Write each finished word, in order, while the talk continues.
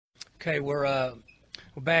Okay, we're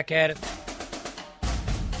back at it.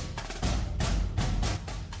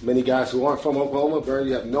 Many guys who aren't from Oklahoma, Barry,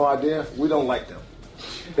 you have no idea. We don't like them.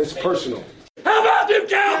 It's personal. How about them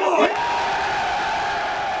Cowboys?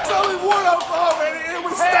 There's only one Oklahoma, and it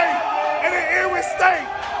was State. And it was State.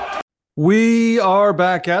 We are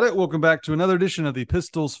back at it. Welcome back to another edition of the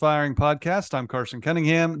Pistols Firing Podcast. I'm Carson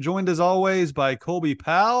Cunningham, joined as always by Colby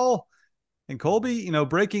Powell. And Colby,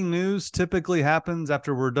 breaking news typically happens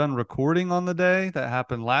after we're done recording on the day. That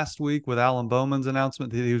happened last week with Alan Bowman's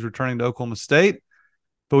announcement that he was returning to Oklahoma State.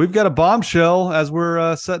 But we've got a bombshell as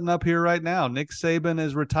we're setting up here right now. Nick Saban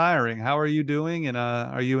is retiring. How are you doing? And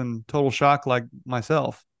are you in total shock like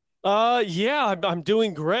myself? Yeah, I'm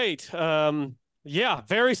doing great. Yeah,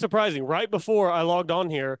 very surprising. Right before I logged on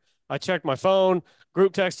here, I checked my phone.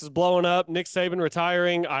 Group text is blowing up. Nick Saban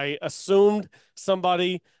retiring. I assumed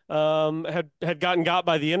somebody had gotten got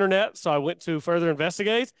by the internet, so I went to further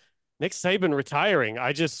investigate. Nick Saban retiring.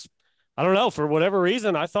 I don't know, for whatever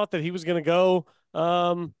reason, I thought that he was going to go.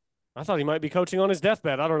 I thought he might be coaching on his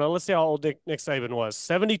deathbed. I don't know. Let's see how old Nick Saban was.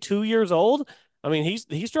 72 years old. I mean,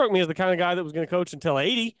 he struck me as the kind of guy that was going to coach until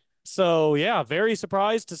 80. So yeah, very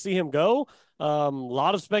surprised to see him go. A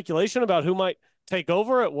lot of speculation about who might take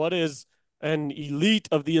over at what is an elite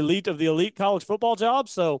of the elite college football job.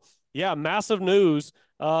 So yeah, massive news.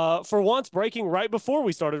 For once, breaking right before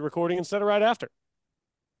we started recording instead of right after.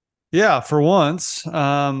 Yeah, for once.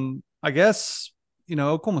 I guess,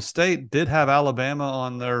 Oklahoma State did have Alabama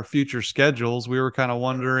on their future schedules. We were kind of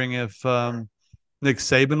wondering if Nick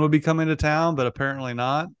Saban would be coming to town, but apparently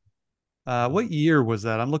not. What year was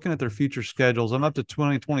that? I'm looking at their future schedules. I'm up to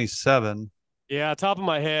 2027. Yeah, top of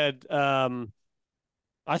my head. I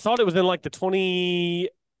thought it was in like the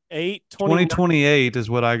 2028 is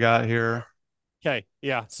what I got here. Okay,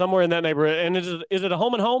 yeah, somewhere in that neighborhood. And is it a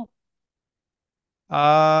home and home?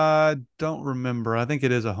 I don't remember. I think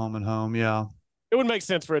it is a home and home. Yeah. It would make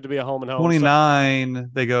sense for it to be a home and home. 29,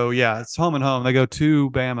 they go, yeah, it's home and home. They go to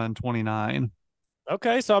Bama in 29.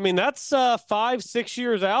 Okay, so I mean that's 5-6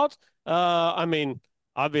 years out. I mean,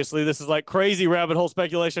 obviously this is like crazy rabbit hole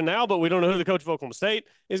speculation now, but we don't know who the coach of Oklahoma State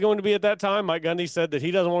is going to be at that time. Mike Gundy said that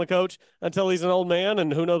he doesn't want to coach until he's an old man,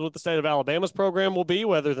 and who knows what the state of Alabama's program will be,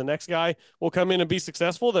 whether the next guy will come in and be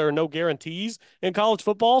successful. There are no guarantees in college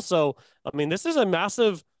football. So, I mean, this is a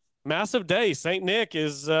massive, massive day. St. Nick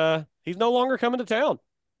is he's no longer coming to town.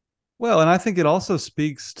 Well, and I think it also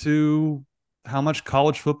speaks to how much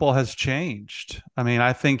college football has changed. I mean,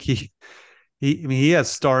 I think he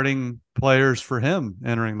has starting players for him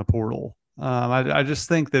entering the portal. I just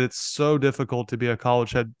think that it's so difficult to be a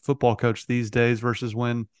college head football coach these days versus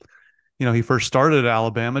when, he first started at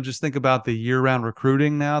Alabama. Just think about the year-round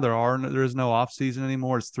recruiting now. There is no off season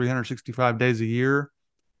anymore. It's 365 days a year,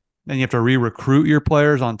 and you have to re-recruit your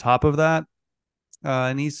players on top of that.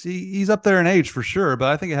 And he's up there in age for sure, but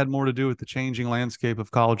I think it had more to do with the changing landscape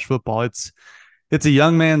of college football. It's a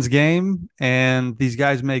young man's game, and these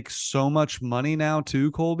guys make so much money now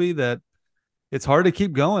too, Colby, that it's hard to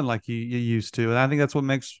keep going like you used to. And I think that's what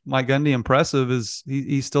makes Mike Gundy impressive is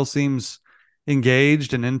he still seems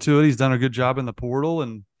engaged and into it. He's done a good job in the portal,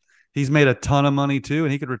 and he's made a ton of money too,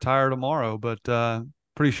 and he could retire tomorrow. But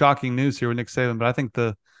pretty shocking news here with Nick Saban. But I think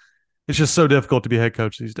it's just so difficult to be a head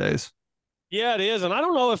coach these days. Yeah, it is. And I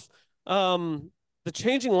don't know if the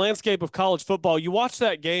changing landscape of college football, you watch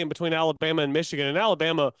that game between Alabama and Michigan, and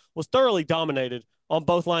Alabama was thoroughly dominated on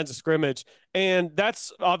both lines of scrimmage. And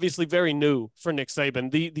that's obviously very new for Nick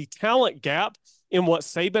Saban. The talent gap in what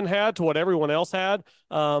Saban had to what everyone else had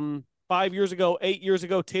 5 years ago, 8 years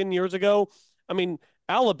ago, 10 years ago. I mean,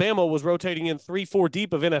 Alabama was rotating in 3-4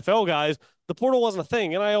 deep of NFL guys. The portal wasn't a thing.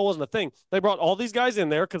 NIL wasn't a thing. They brought all these guys in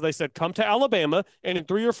there because they said, come to Alabama, and in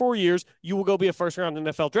 3 or 4 years, you will go be a first-round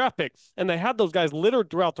NFL draft pick. And they had those guys littered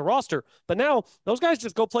throughout the roster. But now those guys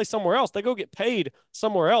just go play somewhere else. They go get paid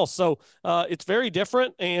somewhere else. So it's very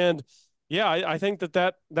different. And, yeah, I think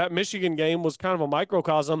that Michigan game was kind of a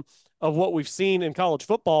microcosm of what we've seen in college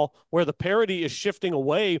football, where the parity is shifting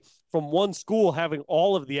away from one school having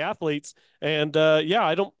all of the athletes. And yeah,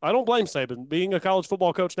 I don't blame Saban. Being a college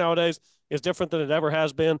football coach nowadays is different than it ever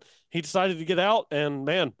has been. He decided to get out, and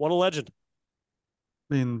man, what a legend.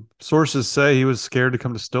 I mean, sources say he was scared to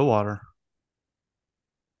come to Stillwater.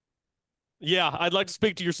 Yeah, I'd like to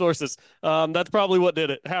speak to your sources. That's probably what did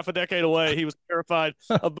it. Half a decade away, he was terrified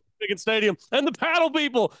of Michigan Stadium and the paddle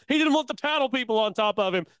people. He didn't want the paddle people on top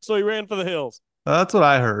of him, so he ran for the hills. That's what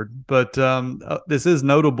I heard. But this is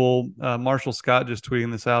notable. Marshall Scott just tweeting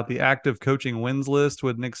this out. The active coaching wins list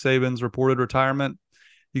with Nick Saban's reported retirement.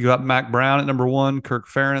 You got Mac Brown at number 1, Kirk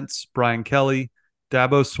Ferentz, Brian Kelly,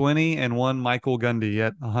 Dabo Swinney, and one Michael Gundy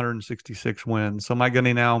at 166 wins. So Mike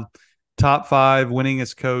Gundy now top 5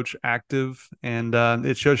 winningest coach active, and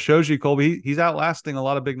it shows you, Colby, he's outlasting a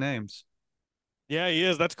lot of big names. Yeah, he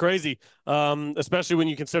is. That's crazy. Especially when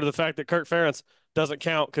you consider the fact that Kirk Ferentz doesn't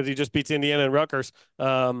count because he just beats Indiana and Rutgers.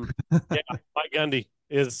 Yeah, Mike Gundy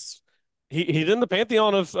is he's in the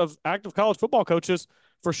pantheon of active college football coaches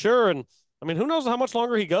for sure. And I mean, who knows how much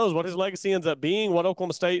longer he goes, what his legacy ends up being, what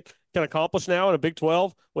Oklahoma State can accomplish now in a Big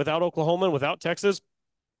 12 without Oklahoma and without Texas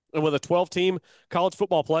and with a 12-team college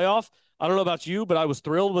football playoff. I don't know about you, but I was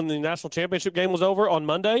thrilled when the national championship game was over on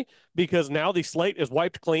Monday because now the slate is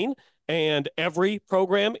wiped clean and every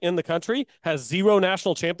program in the country has 0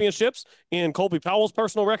 national championships in Colby Powell's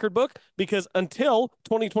personal record book because until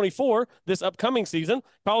 2024, this upcoming season,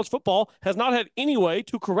 college football has not had any way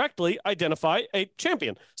to correctly identify a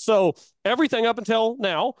champion. So everything up until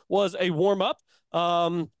now was a warm-up.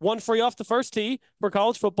 One free off the first tee for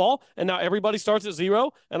college football, and now everybody starts at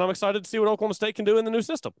 0, and I'm excited to see what Oklahoma State can do in the new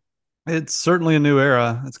system. It's certainly a new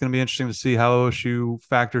era. It's going to be interesting to see how OSU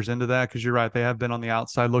factors into that because you're right. They have been on the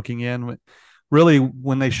outside looking in really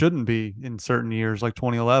when they shouldn't be in certain years like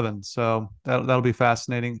 2011. So that'll be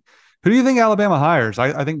fascinating. Who do you think Alabama hires?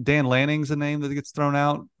 I think Dan Lanning's a name that gets thrown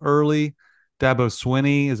out early. Dabo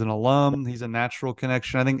Swinney is an alum. He's a natural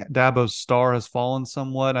connection. I think Dabo's star has fallen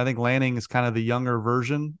somewhat. I think Lanning is kind of the younger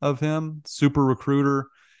version of him. Super recruiter,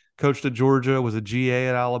 coached at Georgia, was a GA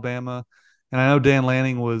at Alabama. And I know Dan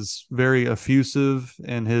Lanning was very effusive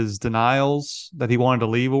in his denials that he wanted to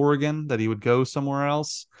leave Oregon, that he would go somewhere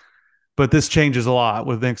else. But this changes a lot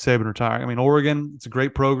with Nick Saban retiring. I mean, Oregon, it's a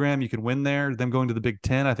great program. You can win there. Them going to the Big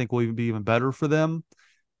Ten, I think, will even be even better for them.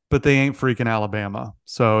 But they ain't freaking Alabama.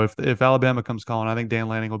 So if Alabama comes calling, I think Dan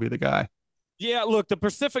Lanning will be the guy. Yeah, look, the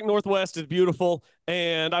Pacific Northwest is beautiful,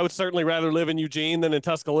 and I would certainly rather live in Eugene than in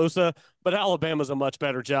Tuscaloosa, but Alabama's a much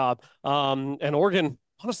better job. And Oregon,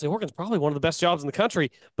 honestly, Oregon's probably one of the best jobs in the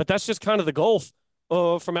country, but that's just kind of the gulf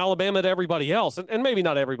from Alabama to everybody else. And maybe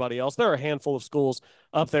not everybody else. There are a handful of schools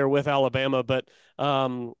up there with Alabama, but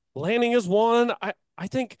Lanning is one. I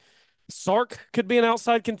think Sark could be an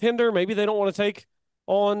outside contender. Maybe they don't want to take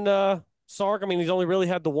on Sark. I mean, he's only really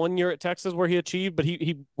had the 1 year at Texas where he achieved, but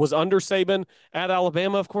he was under Saban at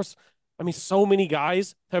Alabama. Of course, I mean, so many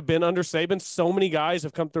guys have been under Saban. So many guys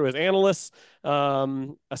have come through as analysts,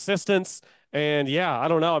 assistants. And yeah, I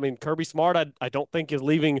don't know. I mean, Kirby Smart, I don't think is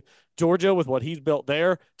leaving Georgia with what he's built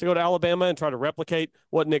there to go to Alabama and try to replicate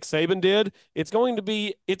what Nick Saban did. It's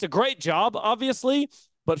a great job, obviously,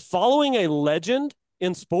 but following a legend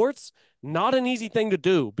in sports, not an easy thing to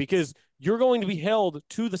do because you're going to be held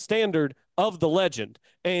to the standard of the legend.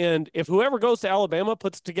 And if whoever goes to Alabama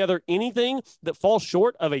puts together anything that falls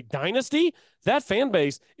short of a dynasty, that fan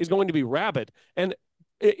base is going to be rabid. And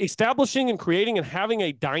establishing and creating and having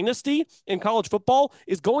a dynasty in college football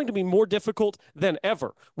is going to be more difficult than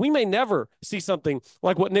ever. We may never see something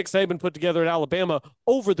like what Nick Saban put together at Alabama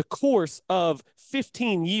over the course of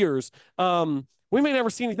 15 years. We may never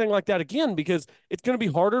see anything like that again because it's going to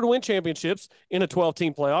be harder to win championships in a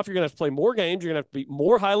 12-team playoff. You're going to have to play more games. You're going to have to beat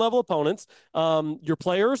more high-level opponents. Your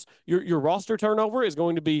players, your roster turnover is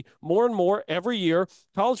going to be more and more every year.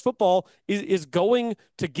 College football is going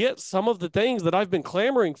to get some of the things that I've been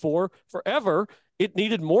clamoring for forever. It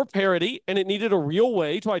needed more parity, and it needed a real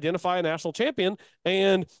way to identify a national champion.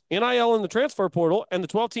 And NIL and the transfer portal and the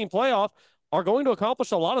 12-team playoff are going to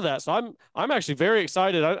accomplish a lot of that. So I'm actually very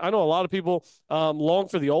excited. I know a lot of people long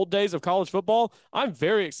for the old days of college football. I'm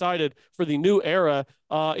very excited for the new era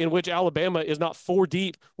in which Alabama is not 4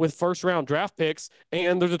 deep with first-round draft picks,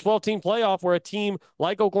 and there's a 12-team playoff where a team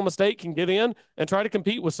like Oklahoma State can get in and try to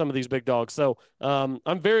compete with some of these big dogs. So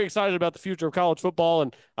I'm very excited about the future of college football,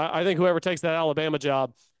 and I think whoever takes that Alabama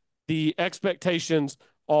job, the expectations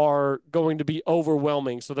are going to be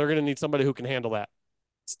overwhelming. So they're going to need somebody who can handle that.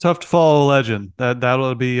 It's tough to follow a legend.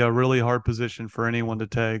 That'll be a really hard position for anyone to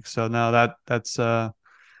take. So no, that's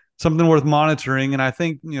something worth monitoring. And I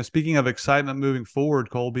think, speaking of excitement moving forward,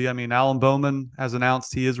 Colby, I mean, Alan Bowman has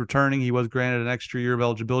announced he is returning. He was granted an extra year of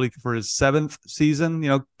eligibility for his 7th season.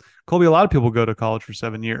 Colby, a lot of people go to college for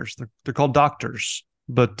 7 years. They're called doctors.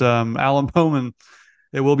 But Alan Bowman,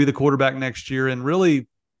 it will be the quarterback next year, and really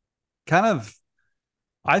kind of,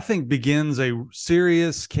 I think, begins a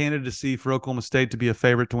serious candidacy for Oklahoma State to be the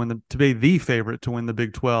favorite to win the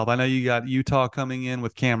Big 12. I know you got Utah coming in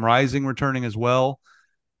with Cam Rising returning as well,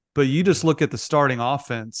 but you just look at the starting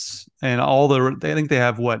offense and I think they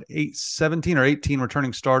have 17 or 18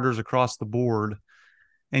 returning starters across the board.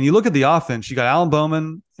 And you look at the offense, you got Alan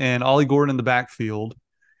Bowman and Ollie Gordon in the backfield.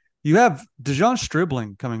 You have Dejon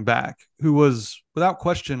Stribling coming back, who was without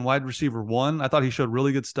question wide receiver one. I thought he showed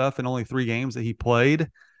really good stuff in only 3 games that he played.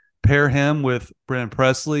 Pair him with Brennan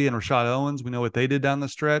Presley and Rashad Owens. We know what they did down the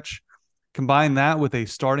stretch. Combine that with a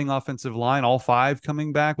starting offensive line, all 5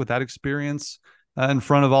 coming back with that experience in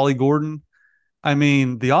front of Ollie Gordon. I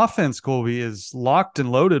mean, the offense, Colby, is locked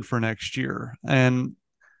and loaded for next year. And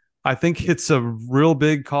I think it's a real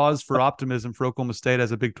big cause for optimism for Oklahoma State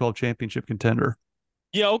as a Big 12 championship contender.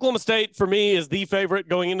 Yeah, Oklahoma State for me is the favorite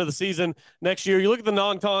going into the season next year. You look at the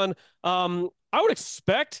non-con. I would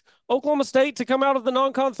expect Oklahoma State to come out of the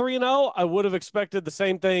non-con 3-0. I would have expected the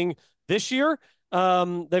same thing this year.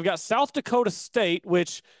 They've got South Dakota State,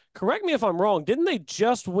 which, correct me if I'm wrong, didn't they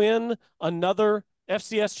just win another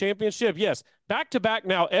FCS championship? Yes, back-to-back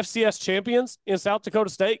now FCS champions in South Dakota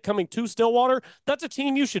State coming to Stillwater. That's a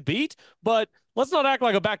team you should beat, but let's not act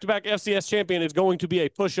like a back-to-back FCS champion is going to be a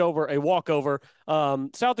pushover, a walkover.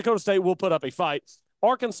 South Dakota State will put up a fight.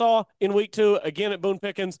 Arkansas in week 2, again at Boone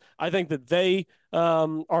Pickens. I think that they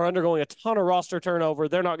are undergoing a ton of roster turnover.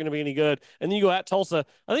 They're not going to be any good. And then you go at Tulsa.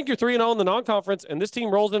 I think you're 3-0 in the non-conference, and this team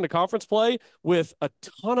rolls into conference play with a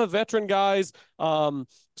ton of veteran guys,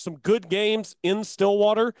 some good games in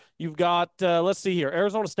Stillwater. You've got, let's see here,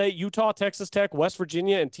 Arizona State, Utah, Texas Tech, West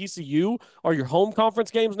Virginia, and TCU are your home conference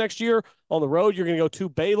games next year. On the road, you're going to go to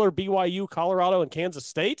Baylor, BYU, Colorado, and Kansas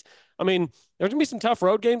State. I mean, there's going to be some tough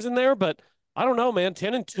road games in there, but I don't know, man.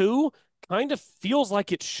 10-2 kind of feels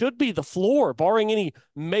like it should be the floor, barring any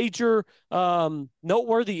major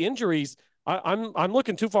noteworthy injuries. I'm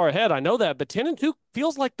looking too far ahead. I know that, but 10-2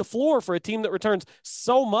 feels like the floor for a team that returns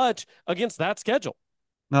so much against that schedule.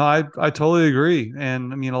 No, I totally agree.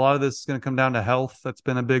 And I mean, a lot of this is going to come down to health. That's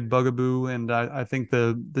been a big bugaboo. And I think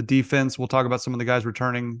the defense, we'll talk about some of the guys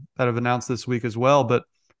returning that have announced this week as well. But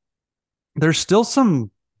there's still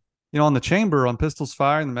some, on the chamber, on Pistols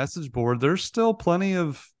Fire and the message board, there's still plenty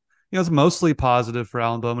of, it's mostly positive for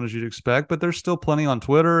Alan Bowman, as you'd expect, but there's still plenty on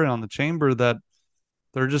Twitter and on the chamber that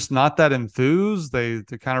they're just not that enthused. They're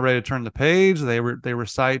kind of ready to turn the page. They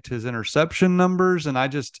recite his interception numbers. And I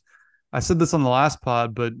said this on the last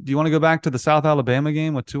pod, but do you want to go back to the South Alabama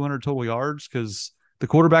game with 200 total yards? Because the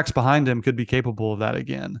quarterbacks behind him could be capable of that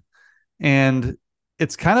again. And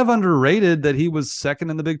it's kind of underrated that he was second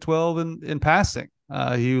in the Big 12 in passing.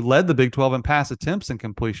 He led the Big 12 in pass attempts and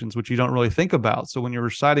completions, which you don't really think about. So when you're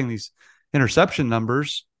reciting these interception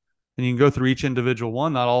numbers, and you can go through each individual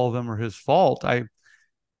one, not all of them are his fault.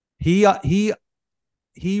 He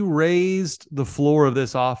raised the floor of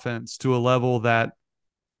this offense to a level that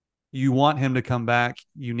you want him to come back.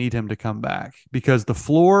 You need him to come back because the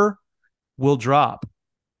floor will drop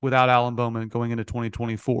without Alan Bowman going into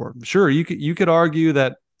 2024. Sure, you could argue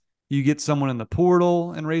that you get someone in the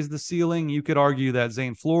portal and raise the ceiling. You could argue that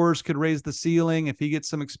Zane Flores could raise the ceiling if he gets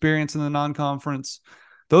some experience in the non-conference.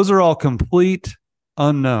 Those are all complete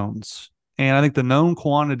unknowns. And I think the known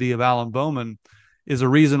quantity of Alan Bowman is a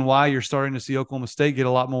reason why you're starting to see Oklahoma State get a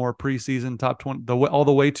lot more preseason top 20, all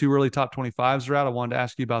the way too early top 25s route. I wanted to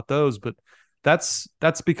ask you about those, but that's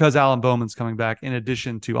because Alan Bowman's coming back in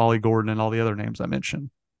addition to Ollie Gordon and all the other names I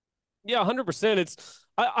mentioned. Yeah, 100%.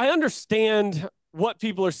 I understand what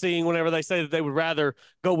people are seeing whenever they say that they would rather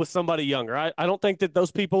go with somebody younger. I don't think that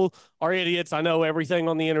those people are idiots. I know everything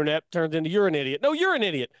on the internet turns into you're an idiot. No, you're an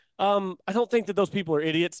idiot. I don't think that those people are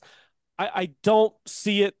idiots. I don't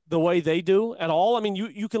see it the way they do at all. I mean,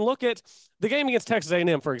 you can look at the game against Texas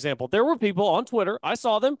A&M, for example. There were people on Twitter, I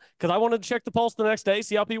saw them because I wanted to check the pulse the next day,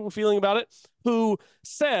 see how people were feeling about it, who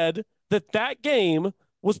said that game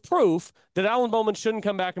was proof that Alan Bowman shouldn't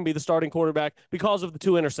come back and be the starting quarterback because of the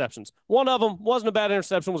 2 interceptions. One of them wasn't a bad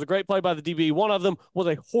interception, was a great play by the DB. One of them was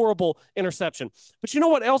a horrible interception. But you know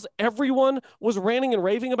what else everyone was ranting and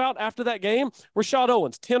raving about after that game? Rashad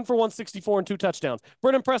Owens, 10 for 164 and 2 touchdowns.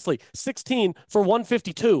 Brennan Presley, 16 for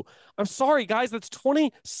 152. I'm sorry, guys, that's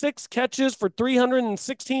 26 catches for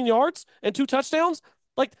 316 yards and 2 touchdowns.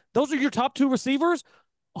 Like, those are your top 2 receivers?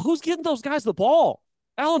 Who's getting those guys the ball?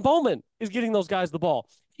 Alan Bowman is getting those guys the ball.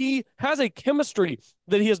 He has a chemistry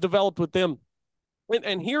that he has developed with them.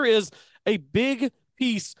 And here is a big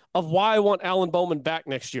piece of why I want Alan Bowman back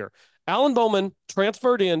next year. Alan Bowman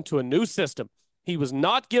transferred into a new system. He was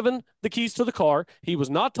not given the keys to the car. He was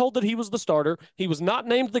not told that he was the starter. He was not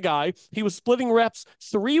named the guy. He was splitting reps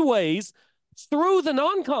 3 ways through the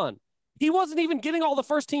non-con. He wasn't even getting all the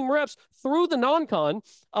first team reps through the non-con.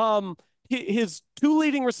 his two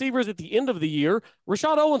leading receivers at the end of the year.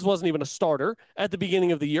 Rashad Owens wasn't even a starter at the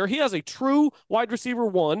beginning of the year. He has a true wide receiver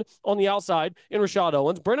one on the outside in Rashad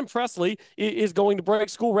Owens. Brennan Presley is going to break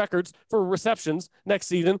school records for receptions next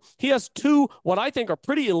season. He has two, what I think are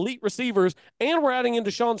pretty elite receivers, and we're adding in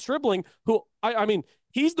Deshaun Stribling, who, I mean,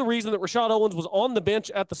 he's the reason that Rashad Owens was on the bench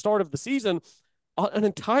at the start of the season. An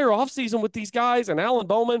entire offseason with these guys, and Alan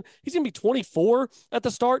Bowman, he's going to be 24 at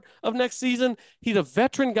the start of next season. He's a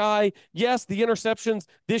veteran guy. Yes, the interceptions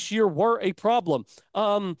this year were a problem.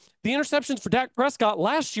 The interceptions for Dak Prescott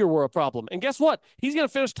last year were a problem. And guess what? He's going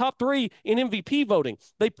to finish top 3 in MVP voting.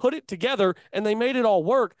 They put it together, and they made it all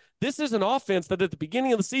work. This is an offense that at the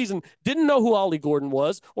beginning of the season didn't know who Ollie Gordon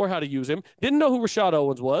was or how to use him, didn't know who Rashad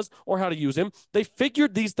Owens was or how to use him. They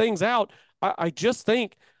figured these things out. I just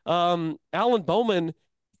think Alan Bowman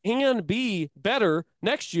can be better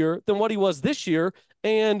next year than what he was this year.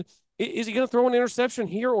 And is he going to throw an interception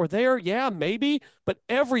here or there? Yeah, maybe. But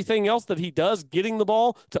everything else that he does, getting the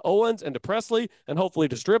ball to Owens and to Presley and hopefully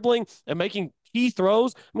to Stribling and making key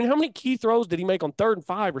throws. I mean, how many key throws did he make on 3rd and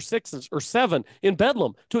 5 or 6 or 7 in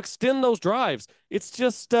Bedlam to extend those drives? It's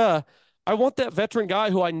just I want that veteran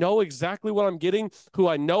guy who I know exactly what I'm getting, who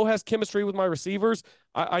I know has chemistry with my receivers.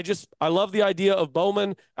 I love the idea of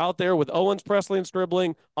Bowman out there with Owens, Presley, and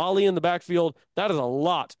Stribling, Ollie in the backfield. That is a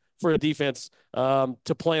lot for a defense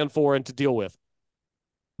to plan for and to deal with.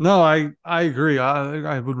 No, I agree.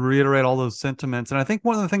 I would reiterate all those sentiments. And I think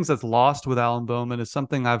one of the things that's lost with Alan Bowman is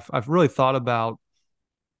something I've really thought about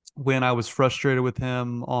when I was frustrated with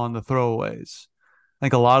him on the throwaways. I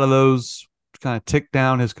think a lot of those kind of tick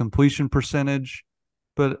down his completion percentage.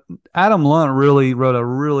 But Adam Lunt really wrote a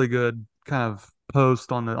really good kind of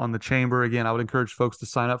post on the chamber. Again, I would encourage folks to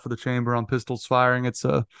sign up for the chamber on Pistols Firing. It's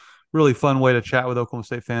a really fun way to chat with Oklahoma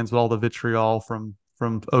State fans with all the vitriol from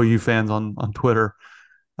OU fans on Twitter.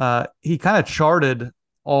 He kind of charted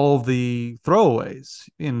all of the throwaways,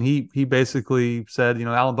 and he basically said,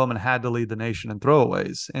 Alan Bowman had to lead the nation in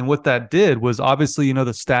throwaways. And what that did was obviously,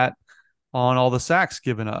 the stat on all the sacks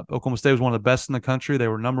given up. Oklahoma State was one of the best in the country. They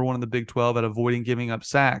were number 1 in the Big 12 at avoiding giving up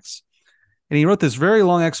sacks. And he wrote this very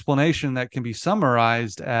long explanation that can be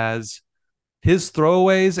summarized as his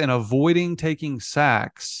throwaways and avoiding taking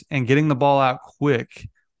sacks and getting the ball out quick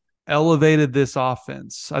elevated this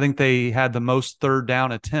offense. I think they had the most 3rd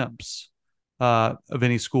down attempts of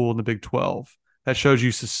any school in the Big 12. That shows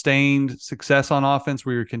you sustained success on offense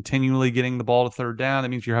where you're continually getting the ball to 3rd down. That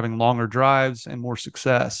means you're having longer drives and more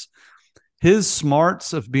success. His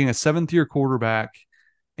smarts of being a 7th-year quarterback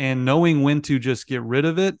and knowing when to just get rid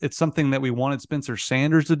of it, it's something that we wanted Spencer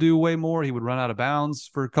Sanders to do way more. He would run out of bounds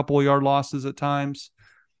for a couple of yard losses at times.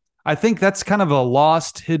 I think that's kind of a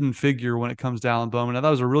lost hidden figure when it comes to Alan Bowman. I thought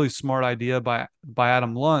it was a really smart idea by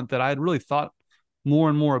Adam Lunt that I had really thought more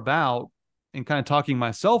and more about and kind of talking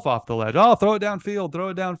myself off the ledge. Oh, throw it downfield.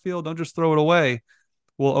 Don't just throw it away.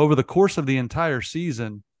 Well, over the course of the entire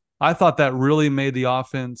season, I thought that really made the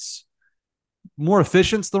offense more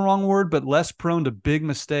efficient's the wrong word, but less prone to big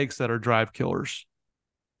mistakes that are drive killers.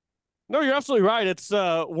 No, you're absolutely right. It's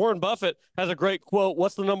Warren Buffett has a great quote.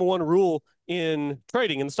 What's the number one rule in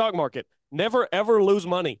trading in the stock market? Never, ever lose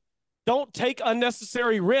money. Don't take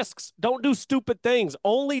unnecessary risks. Don't do stupid things.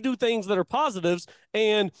 Only do things that are positives.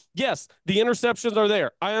 And yes, the interceptions are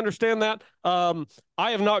there. I understand that.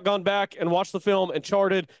 I have not gone back and watched the film and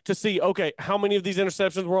charted to see, okay, how many of these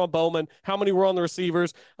interceptions were on Bowman? How many were on the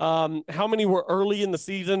receivers? How many were early in the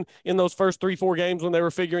season in those first 3-4 games when they were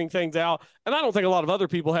figuring things out? And I don't think a lot of other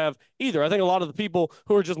people have either. I think a lot of the people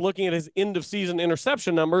who are just looking at his end of season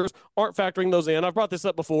interception numbers aren't factoring those in. I've brought this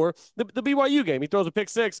up before. The BYU game, he throws a pick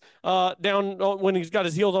 6 down when he's got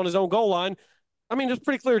his heels on his own goal line. I mean, it's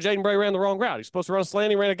pretty clear Jaden Bray ran the wrong route. He's supposed to run a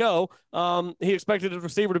slant. He ran a go. He expected his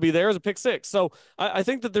receiver to be there as a pick 6. So I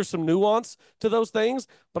think that there's some nuance to those things.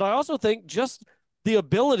 But I also think just the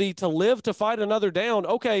ability to live to fight another down.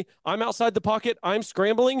 Okay, I'm outside the pocket. I'm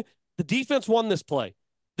scrambling. The defense won this play.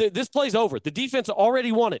 This play's over. The defense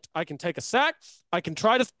already won it. I can take a sack. I can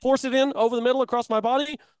try to force it in over the middle across my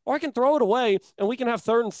body, or I can throw it away, and we can have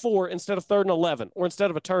 3rd and 4 instead of 3rd and 11, or instead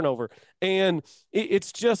of a turnover. And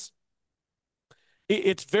it's just –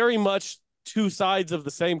 it's very much two sides of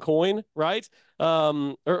the same coin, right?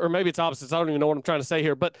 Or maybe it's opposites. I don't even know what I'm trying to say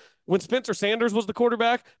here. But when Spencer Sanders was the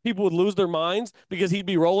quarterback, people would lose their minds because he'd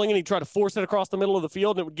be rolling and he'd try to force it across the middle of the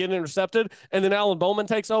field and it would get intercepted. And then Alan Bowman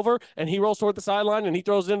takes over and he rolls toward the sideline and he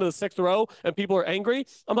throws it into the 6th row and people are angry.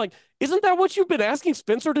 I'm like, isn't that what you've been asking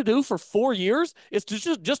Spencer to do for 4 years? It's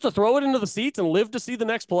to just to throw it into the seats and live to see the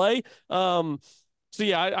next play. So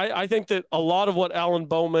yeah, I think that a lot of what Alan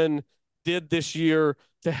Bowman did this year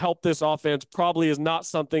to help this offense probably is not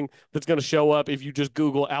something that's going to show up if you just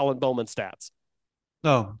Google Alan Bowman stats.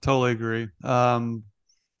 No, totally agree.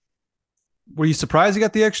 Were you surprised he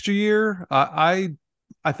got the extra year?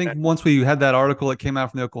 I think once we had that article that came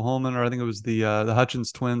out from the Oklahoman, or I think it was the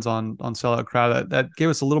Hutchins twins on Sellout Crowd, that gave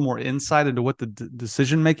us a little more insight into what the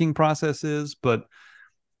decision making process is. But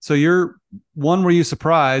so you're one, were you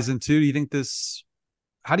surprised, and two, do you think this?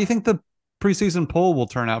 How do you think the preseason poll will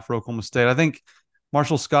turn out for Oklahoma State? I think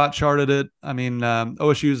Marshall Scott charted it. I mean,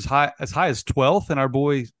 OSU is as high as 12th in our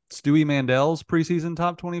boy Stewie Mandel's preseason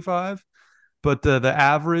top 25. But the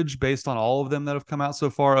average based on all of them that have come out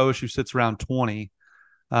so far, OSU sits around 20.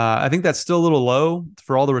 I think that's still a little low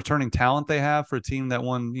for all the returning talent they have for a team that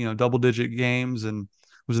won, double-digit games and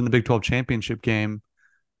was in the Big 12 championship game.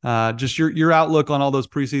 Just your outlook on all those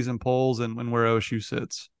preseason polls and where OSU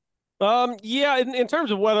sits. Yeah, in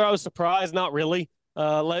terms of whether I was surprised, not really.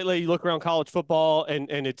 Lately, you look around college football,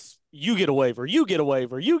 and it's you get a waiver, you get a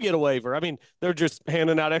waiver, you get a waiver. I mean, they're just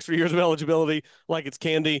handing out extra years of eligibility like it's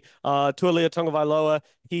candy. Tualia Tagovailoa,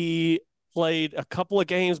 he played a couple of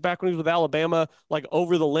games back when he was with Alabama, like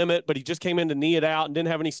over the limit, but he just came in to knee it out and didn't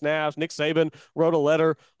have any snaps. Nick Saban wrote a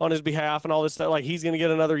letter on his behalf and all this stuff. Like, he's going to get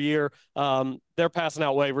another year. They're passing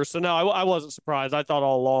out waivers. So, no, I wasn't surprised. I thought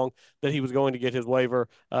all along that he was going to get his waiver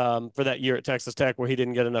for that year at Texas Tech where he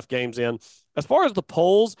didn't get enough games in. As far as the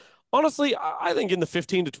polls, honestly, I think in the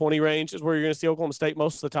 15 to 20 range is where you're going to see Oklahoma State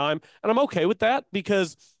most of the time. And I'm okay with that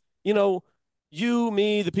because, you,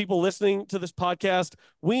 me, the people listening to this podcast,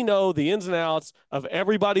 we know the ins and outs of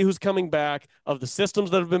everybody who's coming back, of the systems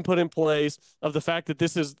that have been put in place, of the fact that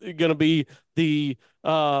this is going to be the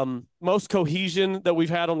most cohesion that we've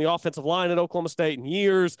had on the offensive line at Oklahoma State in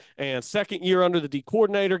years, and second year under the D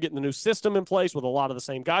coordinator, getting the new system in place with a lot of the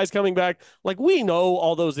same guys coming back. Like, we know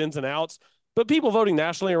all those ins and outs. But people voting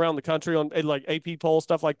nationally around the country on like AP poll,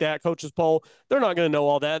 stuff like that, coaches poll, they're not going to know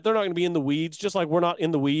all that. They're not going to be in the weeds, just like we're not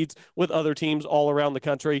in the weeds with other teams all around the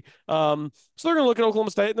country. So they're going to look at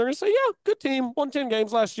Oklahoma State and they're going to say, yeah, good team, won 10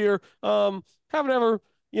 games last year. Haven't ever,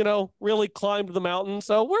 really climbed the mountain.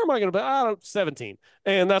 So where am I going to be? I don't 17.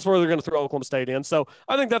 And that's where they're going to throw Oklahoma State in. So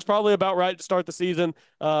I think that's probably about right to start the season.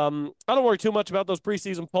 I don't worry too much about those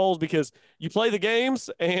preseason polls because you play the games,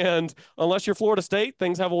 and unless you're Florida State,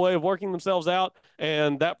 things have a way of working themselves out.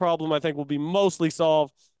 And that problem, I think, will be mostly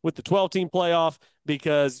solved with the 12-team playoff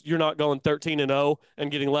because you're not going 13-0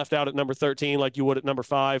 and getting left out at number 13 like you would at number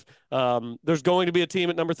 5. There's going to be a team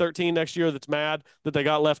at number 13 next year that's mad that they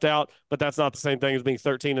got left out, but that's not the same thing as being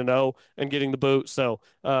 13-0 and getting the boot. So,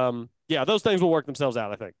 yeah, those things will work themselves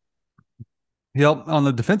out, I think. Yep. On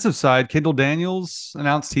the defensive side, Kendall Daniels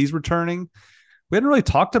announced he's returning. We hadn't really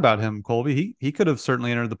talked about him, Colby. He could have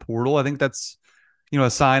certainly entered the portal. I think that's a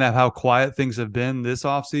sign of how quiet things have been this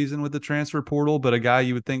offseason with the transfer portal, but a guy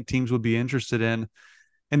you would think teams would be interested in.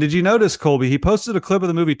 And did you notice, Colby, he posted a clip of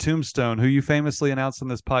the movie Tombstone, who you famously announced on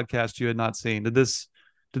this podcast you had not seen. Did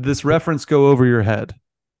this reference go over your head?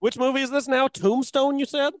 Which movie is this now? Tombstone, you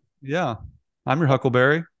said? Yeah. I'm your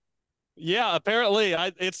Huckleberry. Yeah, apparently.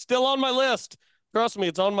 It's still on my list. Trust me,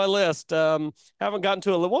 it's on my list. Haven't gotten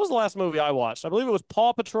to it. What was the last movie I watched? I believe it was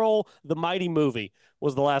Paw Patrol, the Mighty Movie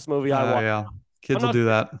was the last movie I watched. Yeah. Kids will do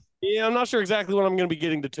that. Yeah, I'm not sure exactly when I'm going to be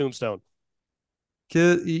getting to Tombstone.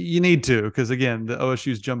 You need to, because again, the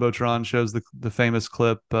OSU's Jumbotron shows the famous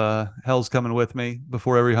clip, Hell's Coming With Me,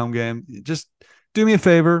 before every home game. Just do me a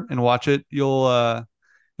favor and watch it. You'll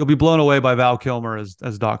be blown away by Val Kilmer as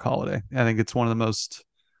Doc Holliday. I think it's one of the most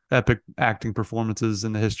epic acting performances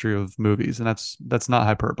in the history of movies, and that's not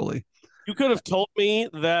hyperbole. You could have told me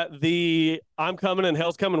that the I'm Coming and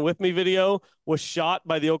Hell's Coming With Me video was shot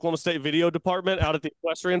by the Oklahoma State video department out at the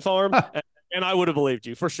equestrian farm, and I would have believed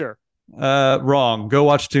you for sure. Wrong. Go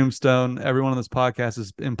watch Tombstone. Everyone on this podcast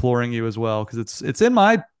is imploring you as well, because it's in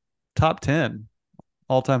my top 10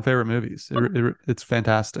 all-time favorite movies. It's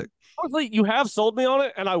fantastic. Honestly, you have sold me on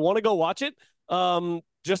it, and I want to go watch it.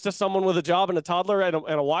 Just as someone with a job and a toddler and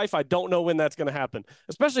a wife, I don't know when that's going to happen.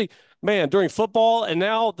 Especially, man, during football, and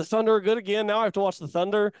now the Thunder are good again. Now I have to watch the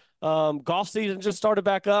Thunder. Golf season just started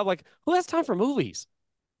back up. Like, who has time for movies?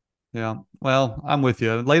 Yeah, well, I'm with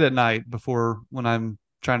you. Late at night, when I'm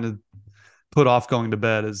trying to put off going to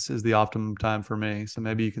bed, is the optimum time for me. So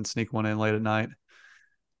maybe you can sneak one in late at night.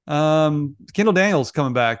 Kendall Daniels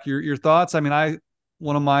coming back. Your thoughts? I mean,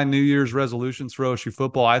 one of my New Year's resolutions for OSU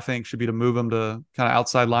football, I think, should be to move him to kind of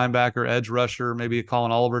outside linebacker, edge rusher, maybe a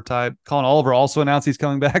Colin Oliver type. Colin Oliver also announced he's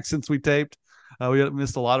coming back since we taped. We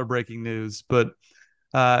missed a lot of breaking news, but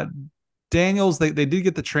Daniels, they did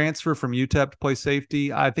get the transfer from UTEP to play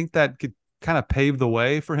safety. I think that could kind of pave the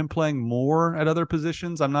way for him playing more at other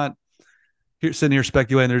positions. I'm not sitting here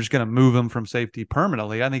speculating they're just going to move him from safety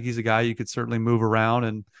permanently. I think he's a guy you could certainly move around,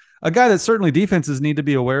 and a guy that certainly defenses need to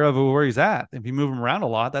be aware of where he's at. If you move him around a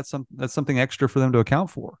lot, that's something extra for them to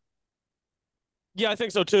account for. Yeah, I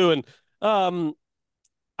think so too. And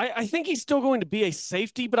I think he's still going to be a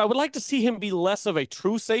safety, but I would like to see him be less of a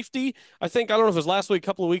true safety. I don't know if it was last week, a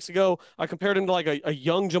couple of weeks ago, I compared him to like a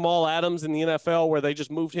young Jamal Adams in the NFL where they just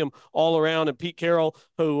moved him all around. And Pete Carroll,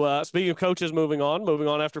 who, speaking of coaches moving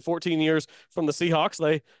on after 14 years from the Seahawks,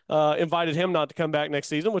 they invited him not to come back next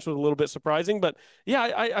season, which was a little bit surprising. But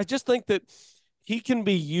yeah, I just think that he can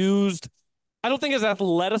be used. I don't think his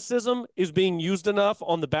athleticism is being used enough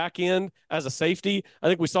on the back end as a safety. I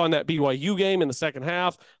think we saw in that BYU game in the second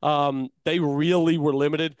half, they really were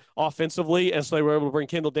limited offensively, and so they were able to bring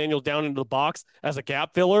Kendall Daniels down into the box as a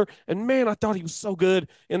gap filler. And man, I thought he was so good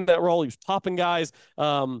in that role. He was popping guys.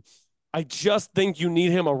 I just think you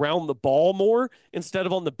need him around the ball more instead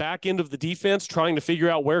of on the back end of the defense trying to figure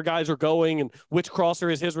out where guys are going and which crosser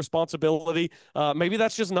is his responsibility. Maybe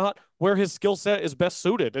that's just not where his skill set is best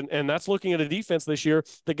suited. And that's looking at a defense this year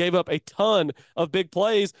that gave up a ton of big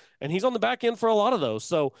plays, and he's on the back end for a lot of those.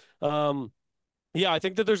 So, yeah, I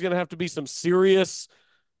think that there's going to have to be some serious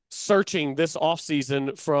searching this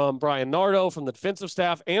offseason from Brian Nardo, from the defensive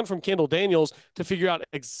staff, and from Kendall Daniels to figure out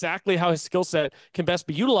exactly how his skill set can best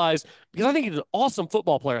be utilized, because I think he's an awesome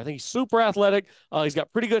football player. I think he's super athletic. He's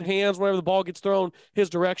got pretty good hands whenever the ball gets thrown his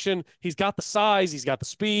direction. He's got the size. He's got the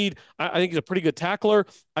speed. I think he's a pretty good tackler.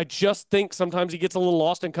 I just think sometimes he gets a little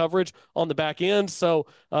lost in coverage on the back end. So,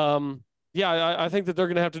 yeah, I think that they're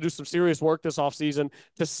going to have to do some serious work this offseason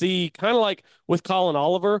to see, kind of like with Colin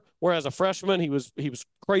Oliver, where as a freshman he was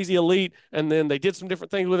crazy elite, and then they did some different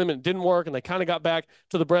things with him and it didn't work, and they kind of got back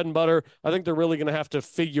to the bread and butter. I think they're really going to have to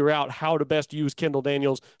figure out how to best use Kendall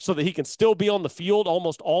Daniels so that he can still be on the field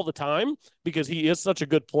almost all the time, because he is such a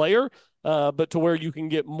good player, but to where you can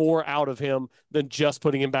get more out of him than just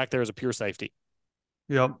putting him back there as a pure safety.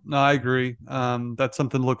 Yep. No, I agree. That's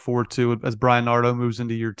something to look forward to as Brian Nardo moves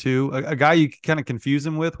into year two. A guy you kind of confuse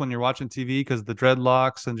him with when you're watching TV because of the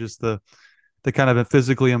dreadlocks and just the kind of a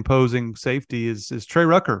physically imposing safety is Trey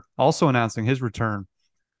Rucker, also announcing his return.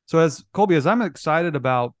 So as I'm excited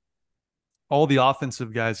about all the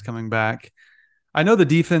offensive guys coming back, I know the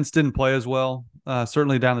defense didn't play as well,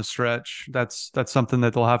 certainly down the stretch. That's something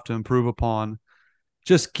that they'll have to improve upon.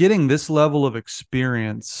 Just getting this level of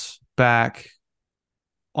experience back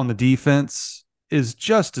on the defense is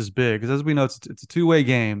just as big, because as we know, it's a two-way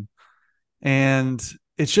game, and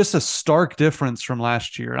it's just a stark difference from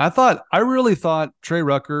last year. And I really thought Trey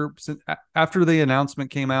Rucker, after the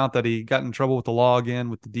announcement came out that he got in trouble with the law again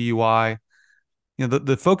with the DUI,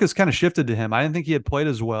 the focus kind of shifted to him. I didn't think he had played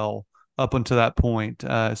as well up until that point,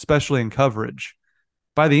 especially in coverage.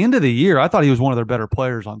 By the end of the year, I thought he was one of their better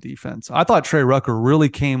players on defense. I thought Trey Rucker really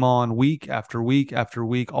came on week after week after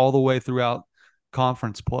week, all the way throughout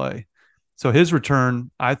conference play. So his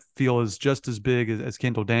return, I feel, is just as big as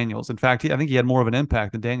Kendall Daniels. In fact, I think he had more of an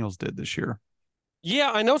impact than Daniels did this year.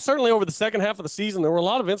 Yeah, I know certainly over the second half of the season, there were a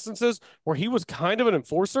lot of instances where he was kind of an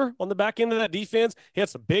enforcer on the back end of that defense. He had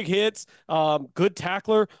some big hits, good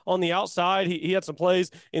tackler on the outside. He had some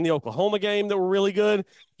plays in the Oklahoma game that were really good.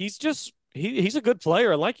 He's just, he's a good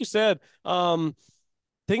player. And like you said,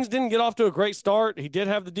 things didn't get off to a great start. He did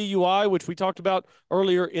have the DUI, which we talked about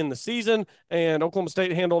earlier in the season, and Oklahoma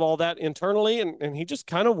State handled all that internally, and he just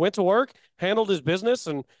kind of went to work, handled his business,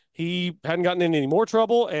 and he hadn't gotten in any more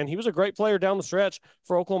trouble, and he was a great player down the stretch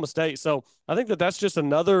for Oklahoma State. So I think that that's just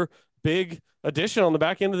another big addition on the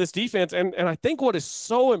back end of this defense. And I think what is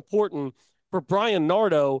so important for Brian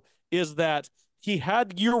Nardo is that he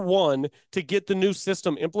had year one to get the new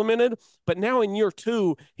system implemented, but now in year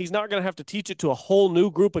two, he's not going to have to teach it to a whole new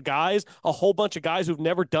group of guys, a whole bunch of guys who've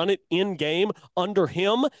never done it in game under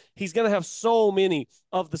him. He's going to have so many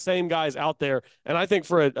of the same guys out there. And I think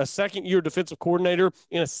for a second year defensive coordinator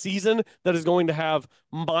in a season that is going to have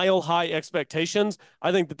mile high expectations,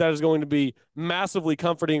 I think that is going to be massively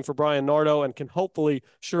comforting for Brian Nardo and can hopefully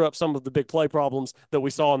shore up some of the big play problems that we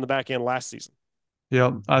saw in the back end last season.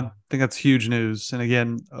 Yeah, I think that's huge news. And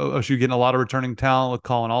again, OSU getting a lot of returning talent with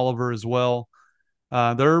Colin Oliver as well.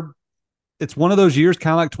 It's one of those years,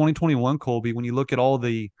 kind of like 2021, Colby, when you look at all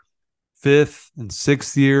the fifth and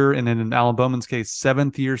sixth year, and then in Alan Bowman's case,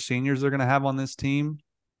 seventh year seniors they're going to have on this team.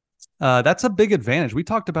 That's a big advantage. We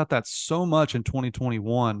talked about that so much in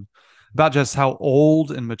 2021 about just how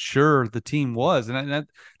old and mature the team was. And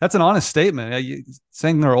that's an honest statement.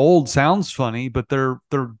 Saying they're old sounds funny, but they're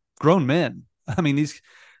grown men. I mean, these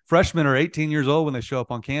freshmen are 18 years old when they show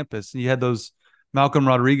up on campus. You had those Malcolm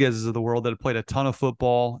Rodriguez's of the world that have played a ton of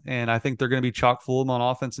football, and I think they're going to be chock full of them on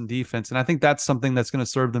offense and defense. And I think that's something that's going to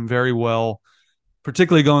serve them very well,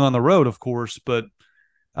 particularly going on the road, of course. But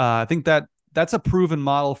I think that's a proven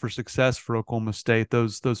model for success for Oklahoma State.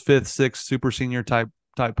 Those fifth, sixth, super senior type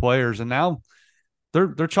players, and now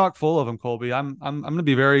they're chock full of them. Colby, I'm going to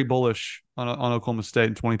be very bullish on Oklahoma State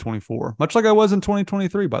in 2024, much like I was in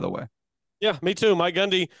 2023, by the way. Yeah, me too. Mike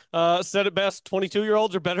Gundy said it best.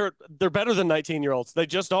 22-year-olds are better. They're better than 19-year-olds. They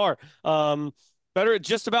just are. Better at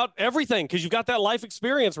just about everything because you've got that life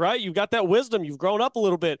experience, right? You've got that wisdom. You've grown up a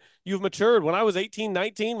little bit. You've matured. When I was 18,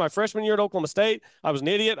 19, my freshman year at Oklahoma State, I was an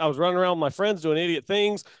idiot. I was running around with my friends doing idiot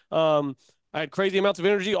things. I had crazy amounts of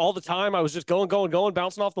energy all the time. I was just going,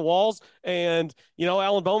 bouncing off the walls. And,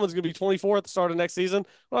 Alan Bowman's going to be 24 at the start of next season.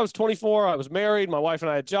 When I was 24, I was married. My wife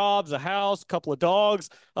and I had jobs, a house, a couple of dogs.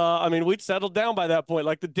 We'd settled down by that point.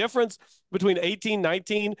 Like the difference between 18,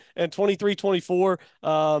 19 and 23, 24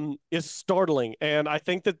 is startling. And I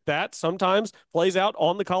think that sometimes plays out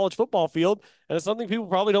on the college football field. And it's something people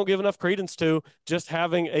probably don't give enough credence to. Just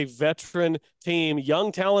having a veteran team,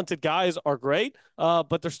 young, talented guys are great,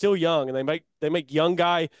 but they're still young and they make young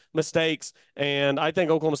guy mistakes. And I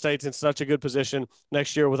think Oklahoma State's in such a good position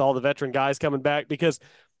next year with all the veteran guys coming back because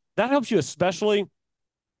that helps you especially.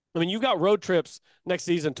 You've got road trips next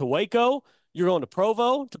season to Waco. You're going to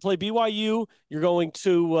Provo to play BYU. You're going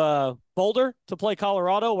to Boulder to play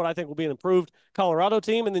Colorado, what I think will be an improved Colorado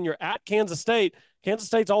team. And then you're at Kansas State. Kansas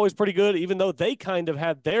State's always pretty good, even though they kind of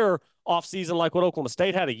had their offseason like what Oklahoma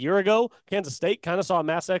State had a year ago. Kansas State kind of saw a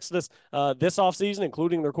mass exodus this offseason,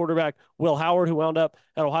 including their quarterback, Will Howard, who wound up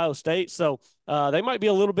at Ohio State. So they might be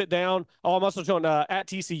a little bit down. Oh, I'm also showing at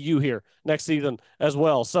TCU here next season as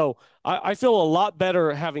well. So I feel a lot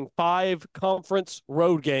better having 5 conference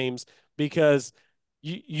road games because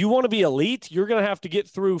you want to be elite. You're going to have to get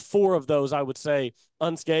through 4 of those, I would say,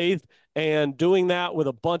 unscathed. And doing that with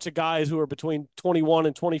a bunch of guys who are between 21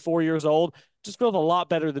 and 24 years old just feels a lot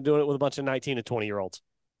better than doing it with a bunch of 19 and 20-year-olds.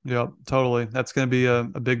 Yeah, totally. That's going to be a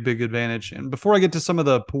big, big advantage. And before I get to some of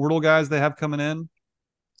the portal guys they have coming in,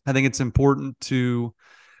 I think it's important to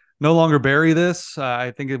no longer bury this.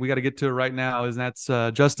 I think we got to get to it right now. That's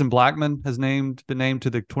Justin Blackman has been named to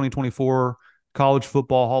the 2024 College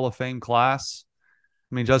Football Hall of Fame class.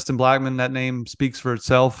 Justin Blackman, that name speaks for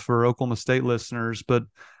itself for Oklahoma State listeners, but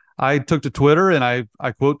I took to Twitter and I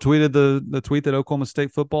quote tweeted the tweet that Oklahoma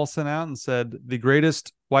State football sent out and said, the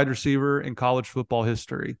greatest wide receiver in college football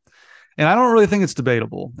history. And I don't really think it's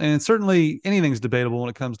debatable. And certainly anything's debatable when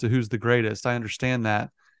it comes to who's the greatest. I understand that.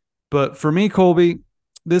 But for me, Colby,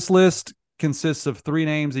 this list consists of 3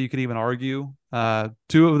 names that you could even argue.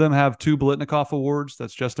 2 of them have 2 Biletnikoff awards.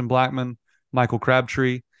 That's Justin Blackman, Michael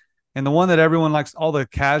Crabtree. And the one that everyone likes, all the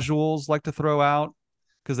casuals like to throw out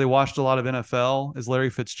because they watched a lot of NFL, is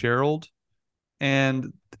Larry Fitzgerald.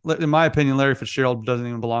 And in my opinion, Larry Fitzgerald doesn't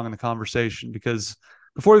even belong in the conversation because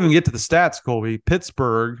before we even get to the stats, Colby,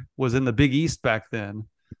 Pittsburgh was in the Big East back then,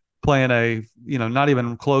 playing not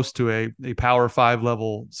even close to a Power 5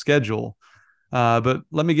 level schedule. But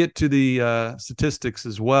let me get to the statistics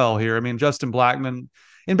as well here. Justin Blackman,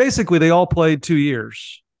 and basically they all played 2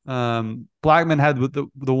 years. Blackman had the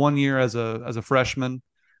 1 year as a freshman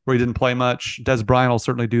where he didn't play much. Des Bryant will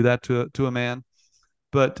certainly do that to a man.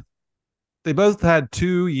 But they both had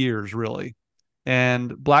 2 years, really.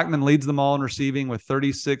 And Blackman leads them all in receiving with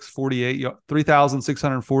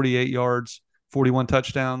 3,648 yards, 41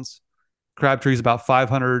 touchdowns. Crabtree's about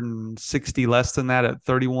 560 less than that at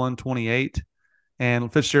 3,128.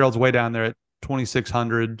 And Fitzgerald's way down there at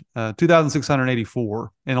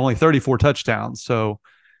 2,684 and only 34 touchdowns. So,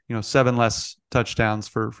 7 less touchdowns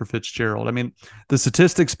for Fitzgerald. The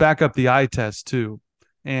statistics back up the eye test too.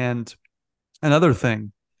 And another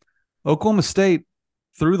thing, Oklahoma State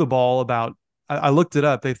threw the ball I looked it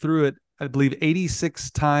up. They threw it, I believe,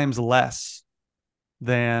 86 times less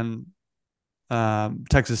than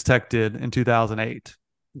Texas Tech did in 2008.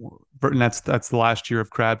 And that's the last year of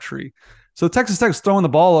Crabtree. So Texas Tech's throwing the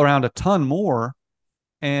ball around a ton more,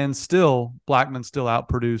 and still Blackman still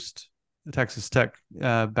outproduced Texas Tech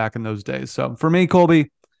back in those days. So for me,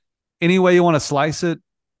 Colby, any way you want to slice it,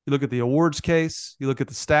 you look at the awards case, you look at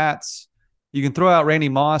the stats. You can throw out Randy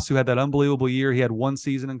Moss, who had that unbelievable year. He had 1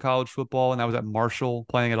 season in college football, and that was at Marshall,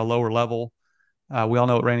 playing at a lower level. We all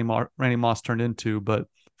know what Randy Moss turned into. But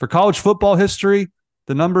for college football history,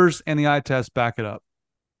 the numbers and the eye test back it up.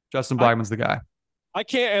 Justin Blackman's the guy. I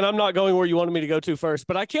can't, and I'm not going where you wanted me to go to first,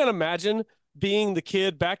 but I can't imagine being the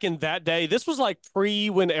kid back in that day. This was like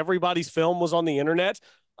when everybody's film was on the internet.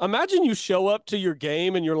 Imagine you show up to your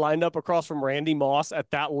game and you're lined up across from Randy Moss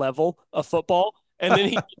at that level of football. and then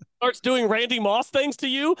he starts doing Randy Moss things to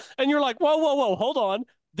you, and you're like, whoa, whoa, whoa, hold on.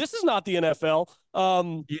 This is not the NFL.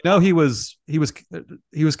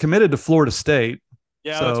 He was committed to Florida State,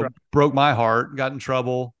 Yeah, that's so right. broke my heart. Got in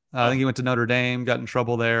trouble. I Oh. think he went to Notre Dame. Got in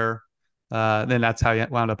trouble there. Then that's how he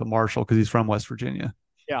wound up at Marshall because he's from West Virginia.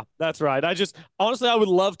 Yeah, that's right. Honestly, I would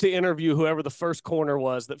love to interview whoever the first corner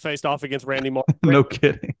was that faced off against Randy Moss. No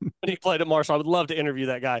kidding. When he played at Marshall. I would love to interview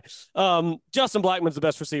that guy. Justin Blackmon's the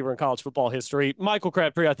best receiver in college football history. Michael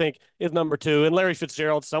Crabtree, I think, is number 2, and Larry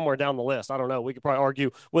Fitzgerald somewhere down the list. I don't know. We could probably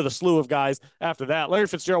argue with a slew of guys after that. Larry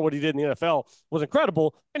Fitzgerald, what he did in the NFL was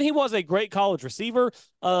incredible, and he was a great college receiver.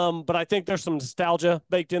 But I think there's some nostalgia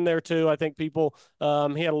baked in there too. I think people, he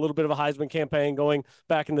had a little bit of a Heisman campaign going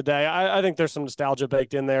back in the day. I think there's some nostalgia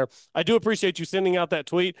baked in there. I do appreciate you sending out that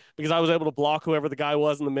tweet because I was able to block whoever the guy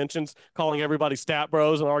was in the mentions, calling everybody stat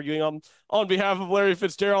bros and arguing on behalf of Larry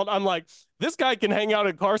Fitzgerald. I'm like, this guy can hang out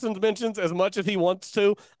in Carson's mentions as much as he wants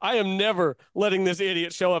to. I am never letting this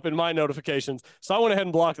idiot show up in my notifications. So I went ahead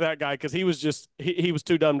and blocked that guy because he was just he was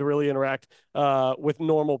too dumb to really interact with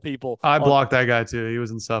normal people. I blocked that guy too. He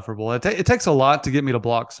was insufferable. It takes a lot to get me to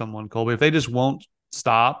block someone, Colby. If they just won't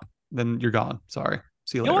stop, then you're gone. Sorry.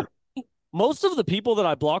 See you later. Most of the people that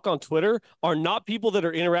I block on Twitter are not people that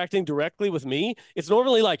are interacting directly with me. It's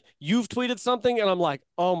normally like you've tweeted something and I'm like,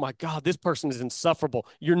 oh my God, this person is insufferable.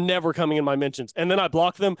 You're never coming in my mentions. And then I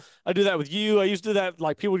block them. I do that with you. I used to do that.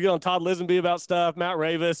 Like people would get on Todd Lisenby about stuff, Matt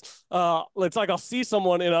Ravis. It's like I'll see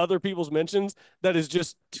someone in other people's mentions that is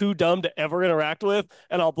just too dumb to ever interact with,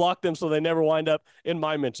 and I'll block them so they never wind up in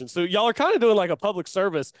my mentions. So y'all are kind of doing like a public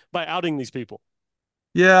service by outing these people.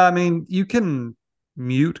 Yeah, I mean, you can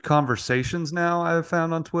mute conversations now, I've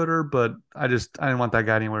found on Twitter, but I didn't want that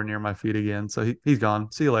guy anywhere near my feed again. So he's gone.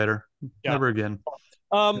 See you later. Yeah. Never again.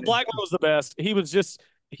 Blackman was the best. He was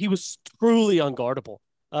truly unguardable.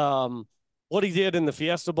 What he did in the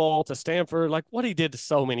Fiesta Bowl to Stanford, like what he did to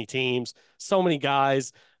so many teams, so many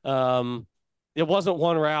guys. It wasn't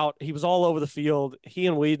one route. He was all over the field. He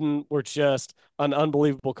and Whedon were just an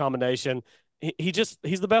unbelievable combination. He's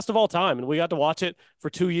the best of all time, and we got to watch it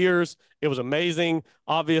for 2 years. It was amazing.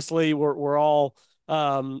 Obviously, we're all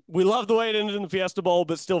we love the way it ended in the Fiesta Bowl,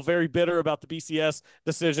 but still very bitter about the BCS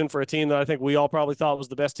decision for a team that I think we all probably thought was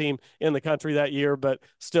the best team in the country that year. But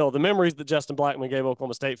still, the memories that Justin Blackman gave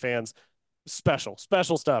Oklahoma State fans, special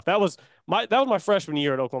stuff. That was my freshman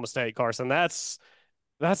year at Oklahoma State, Carson. That's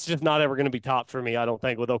just not ever going to be topped for me, I don't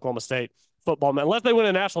think, with Oklahoma State football. Unless they win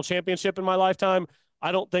a national championship in my lifetime,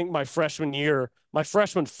 I don't think my freshman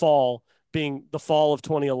fall being the fall of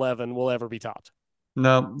 2011 will ever be topped.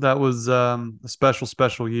 No, that was a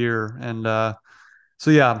special year. And so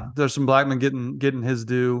yeah, there's some Blackman getting his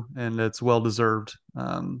due, and it's well deserved.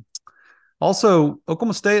 Also,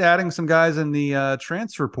 Oklahoma State adding some guys in the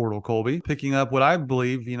transfer portal, Colby, picking up what I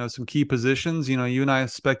believe, some key positions. You and I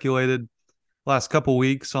speculated last couple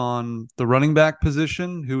weeks on the running back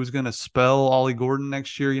position, who was going to spell Ollie Gordon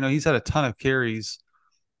next year. He's had a ton of carries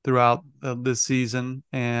throughout this season,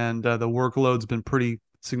 and the workload's been pretty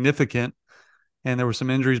significant. And there were some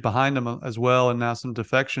injuries behind him as well, and now some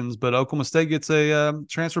defections. But Oklahoma State gets a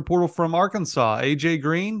transfer portal from Arkansas. AJ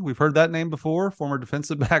Green, we've heard that name before, former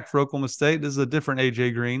defensive back for Oklahoma State. This is a different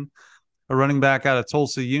AJ Green, a running back out of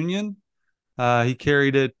Tulsa Union. He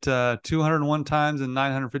carried it 201 times and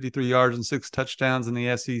 953 yards and 6 touchdowns in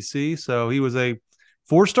the SEC. So he was a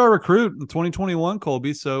 4-star recruit in 2021,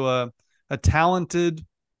 Colby. So a talented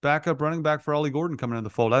backup running back for Ollie Gordon coming into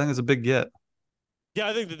the fold. I think it's a big get. Yeah,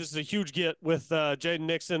 I think that this is a huge get with Jaden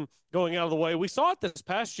Nixon going out of the way. We saw it this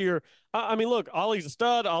past year. I mean, look, Ollie's a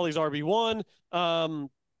stud. Ollie's RB1.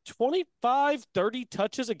 25, 30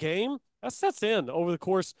 touches a game. That sets in over the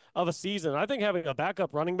course of a season. I think having a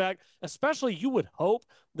backup running back, especially you would hope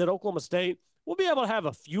that Oklahoma State will be able to have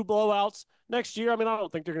a few blowouts next year. I mean, I don't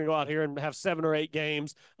think they're going to go out here and have 7 or 8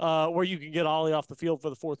 games where you can get Ollie off the field for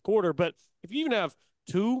the fourth quarter. But if you even have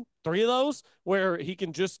 2, 3 of those where he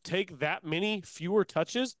can just take that many fewer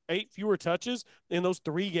touches, 8 fewer touches in those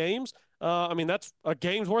 3 games, I mean, that's a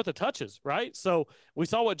game's worth of touches, right? So we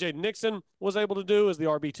saw what Jaden Nixon was able to do as the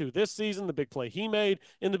RB2 this season, the big play he made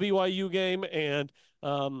in the BYU game. And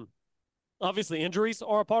obviously injuries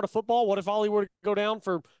are a part of football. What if Ollie were to go down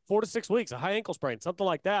for 4 to 6 weeks, a high ankle sprain, something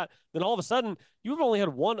like that? Then all of a sudden you've only had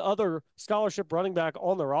one other scholarship running back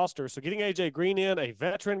on the roster. So getting AJ Green in, a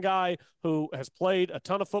veteran guy who has played a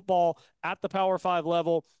ton of football at the Power 5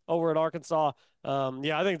 level over at Arkansas. I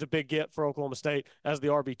think it's a big get for Oklahoma State as the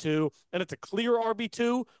RB2, and it's a clear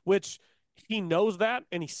RB2, which he knows that,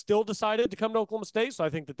 and he still decided to come to Oklahoma State. So I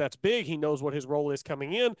think that that's big. He knows what his role is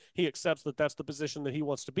coming in. He accepts that that's the position that he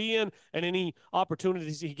wants to be in, and any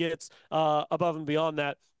opportunities he gets above and beyond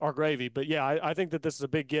that are gravy. But yeah, I think that this is a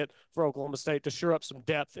big get for Oklahoma State to shore up some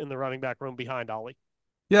depth in the running back room behind Ollie.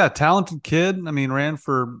 Yeah, talented kid. I mean, ran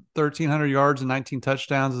for 1,300 yards and 19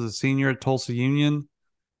 touchdowns as a senior at Tulsa Union.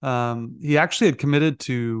 He actually had committed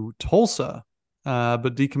to Tulsa,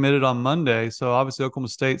 but decommitted on Monday. So obviously Oklahoma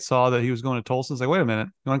State saw that he was going to Tulsa and was like, wait a minute,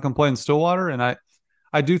 you want to come play in Stillwater? And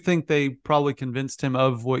I do think they probably convinced him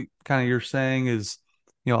of what kind of you're saying is,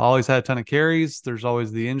 always had a ton of carries. There's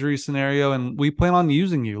always the injury scenario, and we plan on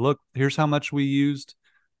using you. Look, here's how much we used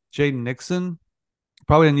Jaden Nixon.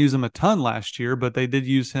 Probably didn't use him a ton last year, but they did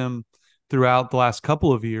use him throughout the last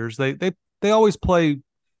couple of years. They always play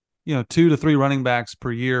 2 to 3 running backs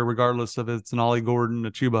per year, regardless of if it's an Ollie Gordon,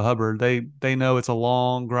 a Chuba Hubbard. They know it's a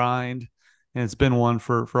long grind, and it's been one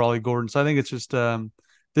for Ollie Gordon. So I think it's just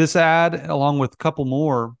this ad, along with a couple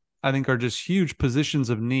more, I think are just huge positions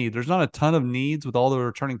of need. There's not a ton of needs with all the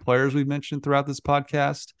returning players we've mentioned throughout this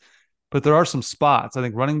podcast, but there are some spots. I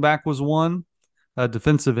think running back was one,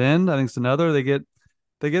 defensive end I think it's another. They get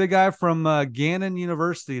a guy from Gannon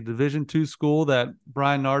University, a Division II school that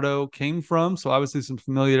Brian Nardo came from. So obviously some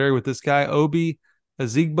familiarity with this guy. Obi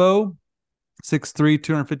Ezigbo, 6'3",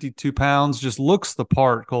 252 pounds, just looks the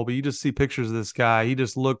part, Colby. You just see pictures of this guy. He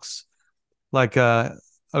just looks like a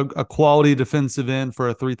quality defensive end for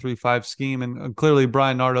a 3-3-5 scheme. And clearly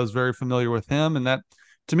Brian Nardo is very familiar with him. And that,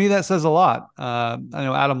 to me, that says a lot. I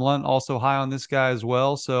know Adam Lunt also high on this guy as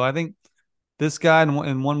well. So I think this guy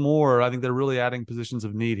and one more, I think they're really adding positions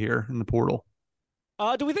of need here in the portal.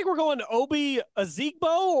 Do we think we're going Obi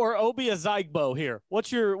Ezigbo or Obi Ezigbo here?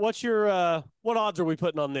 What odds are we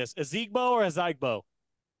putting on this? Ezigbo or Ezigbo?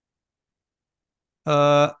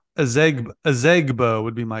 Ezegbo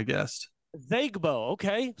would be my guess. Ezigbo,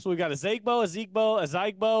 okay. So we got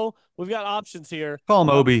Ezigbo. We've got options here. Call him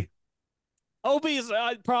Obi. Obi is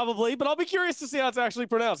probably, but I'll be curious to see how it's actually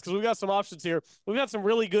pronounced because we've got some options here. We've got some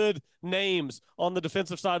really good names on the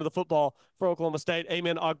defensive side of the football for Oklahoma State.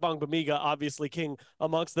 Amen Ogbongbemiga, obviously king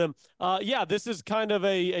amongst them. Yeah, this is kind of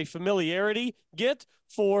a familiarity get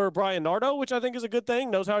for Brian Nardo, which I think is a good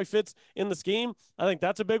thing. Knows how he fits in the scheme. I think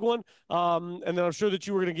that's a big one. And then I'm sure that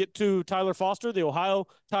you were going to get to Tyler Foster, the Ohio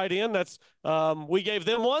tight end. That's we gave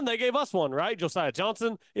them one, they gave us one, right? Josiah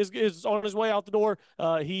Johnson is on his way out the door.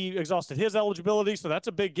 He exhausted his eligibility, so that's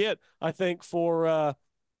a big get, I think, for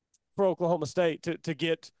Oklahoma State to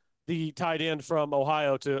get the tight end from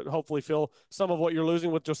Ohio to hopefully fill some of what you're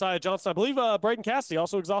losing with Josiah Johnson. I believe Braden Cassidy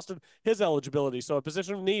also exhausted his eligibility, so a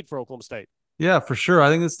position of need for Oklahoma State. Yeah, for sure. I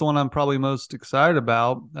think it's the one I'm probably most excited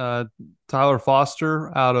about. Tyler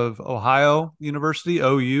Foster out of Ohio University,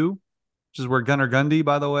 OU, which is where Gunnar Gundy,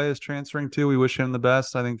 by the way, is transferring to. We wish him the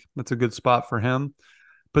best. I think that's a good spot for him.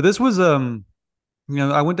 But this was, I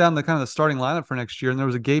went down the kind of the starting lineup for next year, and there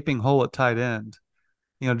was a gaping hole at tight end.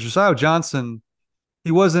 Josiah Johnson,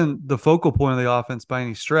 he wasn't the focal point of the offense by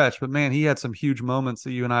any stretch, but man, he had some huge moments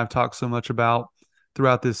that you and I have talked so much about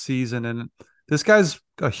throughout this season. And this guy's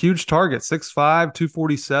a huge target, 6'5",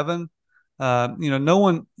 247. No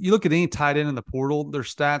one, you look at any tight end in the portal, their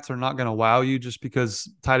stats are not going to wow you just because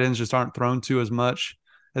tight ends just aren't thrown to as much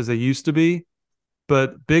as they used to be.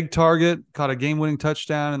 But big target, caught a game-winning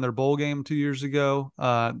touchdown in their bowl game 2 years ago.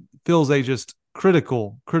 Fills a just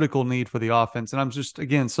critical need for the offense. And I'm just,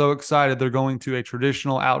 again, so excited they're going to a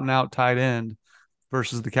traditional out-and-out tight end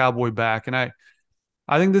versus the Cowboy back. And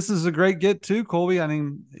I think this is a great get too, Colby. I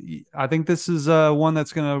mean, I think this is one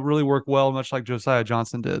that's going to really work well, much like Josiah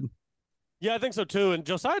Johnson did. Yeah, I think so too. And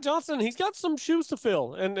Josiah Johnson, he's got some shoes to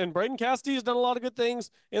fill. And Braden Cassidy has done a lot of good things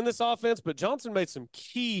in this offense, but Johnson made some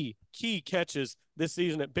key catches this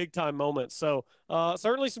season at big time moments. So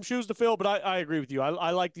certainly some shoes to fill, but I agree with you. I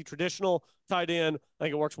like the traditional tight end. I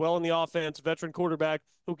think it works well in the offense. Veteran quarterback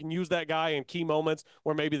who can use that guy in key moments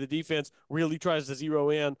where maybe the defense really tries to zero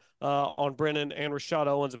in on Brennan and Rashad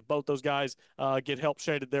Owens. If both those guys get help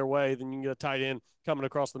shaded their way, then you can get a tight end coming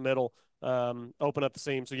across the middle. Open up the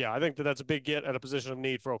seam. So, yeah, I think that's a big get at a position of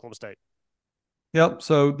need for Oklahoma State. Yep.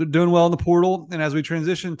 So they're doing well in the portal. And as we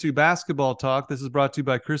transition to basketball talk, this is brought to you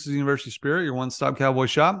by Chris's University Spirit, your one-stop Cowboy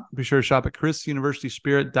shop. Be sure to shop at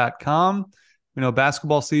chrisuniversityspirit.com. We know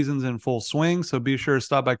basketball season's in full swing, so be sure to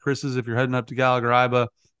stop by Chris's if you're heading up to Gallagher-Iba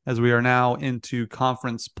as we are now into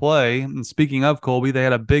conference play. And speaking of Colby, they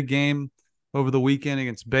had a big game over the weekend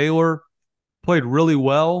against Baylor. Played really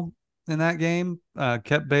well in that game.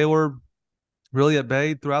 Kept Baylor really at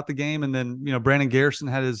bay throughout the game. And then, Brandon Garrison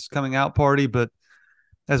had his coming out party. But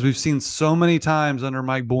as we've seen so many times under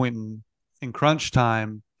Mike Boynton, in crunch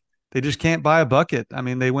time, they just can't buy a bucket. I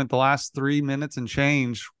mean, they went the last 3 minutes and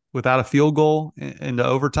change without a field goal into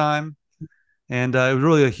overtime. And it was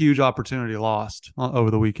really a huge opportunity lost over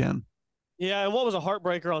the weekend. Yeah, and what was a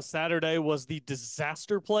heartbreaker on Saturday was the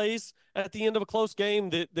disaster plays at the end of a close game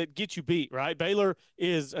that get you beat, right? Baylor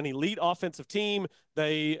is an elite offensive team.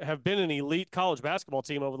 They have been an elite college basketball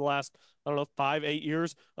team over the last, I don't know, 5-8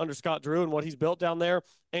 years under Scott Drew and what he's built down there.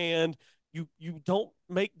 And you don't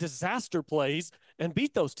make disaster plays and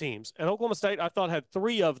beat those teams. And Oklahoma State, I thought, had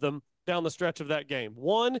 3 of them down the stretch of that game.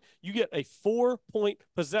 One, you get a 4-point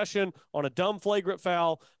possession on a dumb flagrant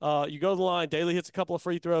foul. You go to the line, Daly hits a couple of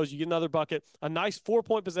free throws, you get another bucket. A nice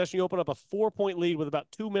 4-point possession, you open up a 4-point lead with about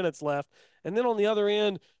 2 minutes left. And then on the other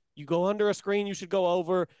end, you go under a screen you should go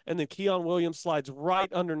over, and then Keon Williams slides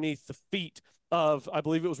right underneath the feet of, I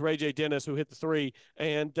believe it was Ray J. Dennis who hit the 3,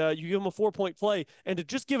 and you give him a 4-point play. And to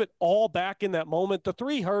just give it all back in that moment, the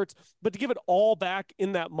 3 hurts, but to give it all back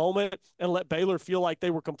in that moment and let Baylor feel like they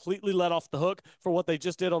were completely let off the hook for what they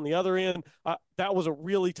just did on the other end, that was a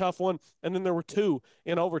really tough one. And then there were 2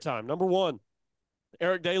 in overtime. Number 1,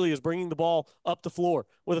 Eric Daly is bringing the ball up the floor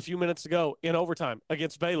with a few minutes to go in overtime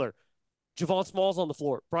against Baylor. Javon Small's on the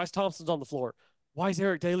floor. Bryce Thompson's on the floor. Why is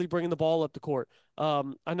Eric Daly bringing the ball up the court?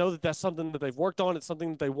 I know that that's something that they've worked on. It's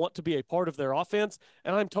something that they want to be a part of their offense,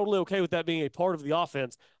 and I'm totally okay with that being a part of the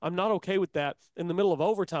offense. I'm not okay with that in the middle of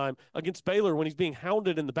overtime against Baylor when he's being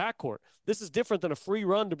hounded in the backcourt. This is different than a free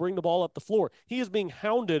run to bring the ball up the floor. He is being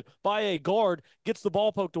hounded by a guard, gets the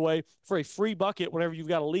ball poked away for a free bucket whenever you've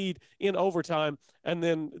got a lead in overtime. And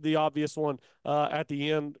then the obvious one at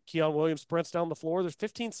the end, Keon Williams sprints down the floor. There's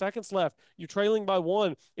 15 seconds left. You're trailing by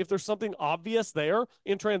 1. If there's something obvious there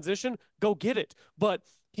in transition, go get it. But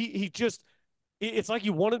he just, it's like he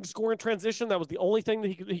wanted to score in transition. That was the only thing that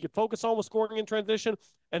he could focus on, was scoring in transition.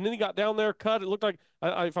 And then he got down there, cut. It looked like,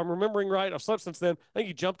 if I'm remembering right, I've slept since then, I think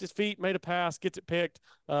he jumped his feet, made a pass, gets it picked.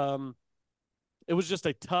 It was just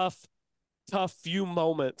a tough few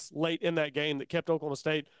moments late in that game that kept Oklahoma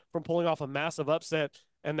State from pulling off a massive upset.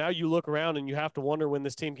 And now you look around and you have to wonder when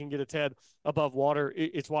this team can get its head above water.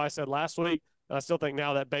 It's why I said last week, and I still think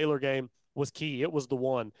now, that Baylor game was key. It was the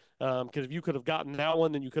one. Because if you could have gotten that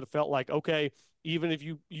one, then you could have felt like, okay, even if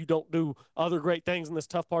you don't do other great things in this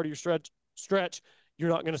tough part of your stretch, you're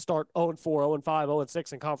not going to start 0-4, 0-5,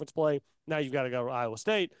 0-6 in conference play. Now you've got to go to Iowa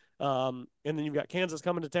State. And then you've got Kansas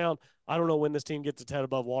coming to town. I don't know when this team gets its head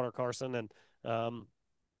above water, Carson. And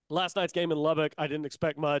last night's game in Lubbock, I didn't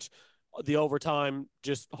expect much. The overtime,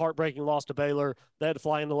 just heartbreaking loss to Baylor. They had to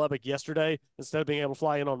fly into Lubbock yesterday instead of being able to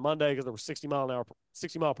fly in on Monday because there were 60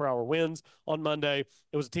 mile per hour winds on Monday.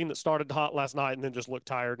 It was a team that started hot last night and then just looked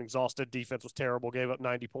tired and exhausted. Defense was terrible, gave up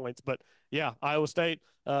 90 points. But yeah, Iowa State,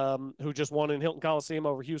 who just won in Hilton Coliseum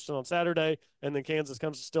over Houston on Saturday, and then Kansas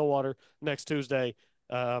comes to Stillwater next Tuesday.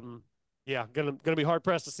 Yeah, gonna be hard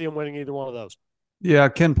pressed to see them winning either one of those. Yeah,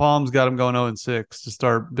 Ken Palm's got him going 0-6 to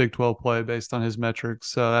start Big 12 play based on his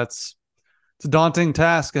metrics. So it's a daunting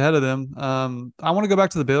task ahead of them. I want to go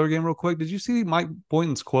back to the Baylor game real quick. Did you see Mike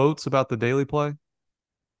Boynton's quotes about the Daly play?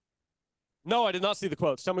 No, I did not see the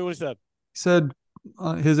quotes. Tell me what he said. He said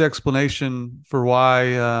his explanation for why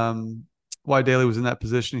Daly was in that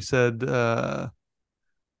position. He said,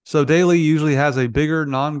 so Daly usually has a bigger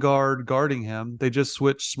non-guard guarding him. They just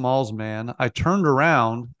switched Small's man. I turned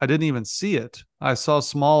around. I didn't even see it. I saw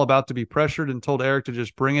Small about to be pressured and told Eric to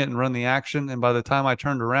just bring it and run the action. And by the time I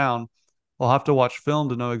turned around, I'll have to watch film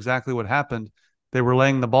to know exactly what happened. They were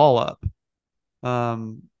laying the ball up.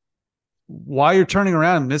 Why you're turning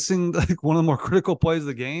around and missing like one of the more critical plays of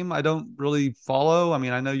the game, I don't really follow. I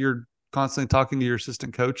mean, I know you're constantly talking to your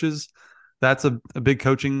assistant coaches. That's a big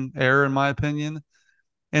coaching error, in my opinion.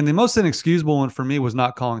 And the most inexcusable one for me was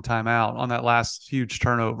not calling timeout on that last huge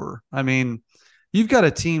turnover. I mean, you've got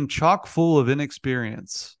a team chock full of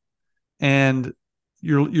inexperience, and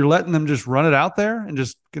you're letting them just run it out there and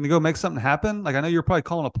just going to go make something happen. Like, I know you're probably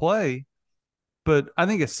calling a play, but I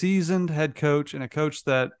think a seasoned head coach and a coach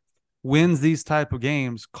that wins these type of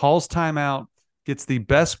games calls timeout, gets the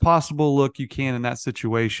best possible look you can in that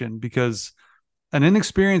situation, because an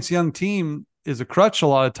inexperienced young team is a crutch a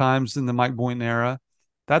lot of times in the Mike Boynton era.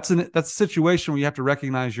 That's a situation where you have to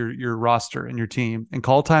recognize your roster and your team and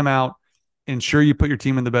call timeout, ensure you put your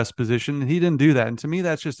team in the best position. And he didn't do that. And to me,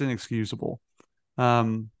 that's just inexcusable.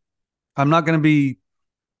 I'm not going to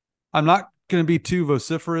be too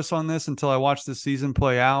vociferous on this until I watch this season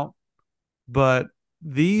play out. But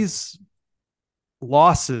these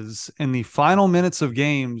losses in the final minutes of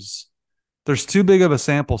games, there's too big of a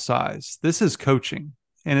sample size. This is coaching,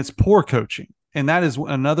 and it's poor coaching. And that is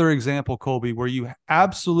another example, Colby, where you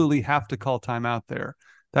absolutely have to call timeout there.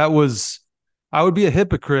 I would be a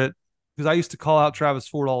hypocrite because I used to call out Travis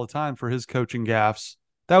Ford all the time for his coaching gaffes.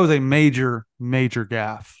 That was a major, major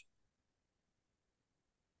gaffe.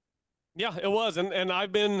 Yeah, it was. And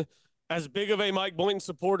I've been as big of a Mike Boynton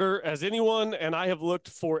supporter as anyone, and I have looked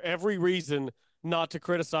for every reason not to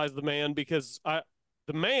criticize the man because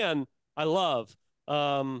the man I love.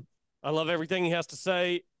 Um, I love everything he has to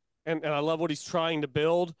say, and I love what he's trying to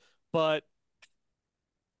build, but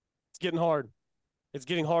it's getting hard. It's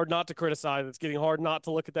getting hard not to criticize. It's getting hard not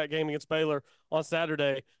to look at that game against Baylor on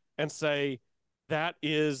Saturday and say that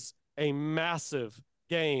is a massive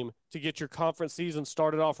game to get your conference season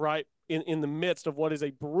started off right in the midst of what is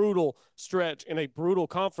a brutal stretch in a brutal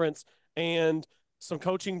conference. And some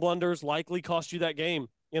coaching blunders likely cost you that game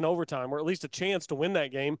in overtime, or at least a chance to win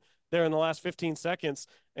that game there in the last 15 seconds.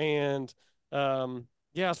 And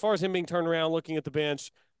yeah, as far as him being turned around, looking at the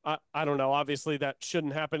bench, I don't know. Obviously, that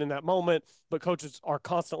shouldn't happen in that moment, but coaches are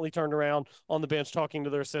constantly turned around on the bench talking to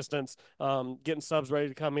their assistants, getting subs ready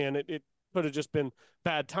to come in. It could have just been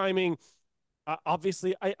bad timing.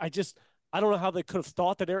 Obviously, I don't know how they could have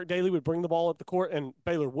thought that Eric Daly would bring the ball up the court and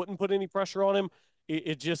Baylor wouldn't put any pressure on him.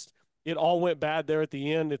 It all went bad there at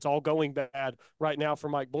the end. It's all going bad right now for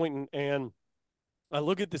Mike Boynton. And I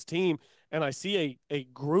look at this team and I see a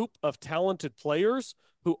group of talented players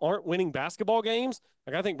who aren't winning basketball games.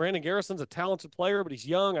 Like I think Brandon Garrison's a talented player, but he's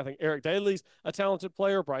young. I think Eric Daly's a talented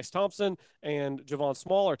player. Bryce Thompson and Javon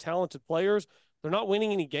Small are talented players. They're not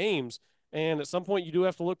winning any games. And at some point, you do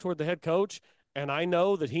have to look toward the head coach. And I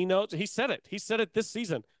know that he knows. He said it. He said it this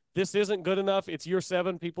season. This isn't good enough. It's year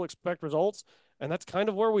 7. People expect results. And that's kind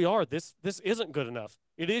of where we are. This isn't good enough.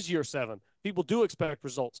 It is year 7. People do expect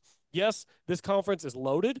results. Yes, this conference is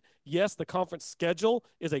loaded. Yes, the conference schedule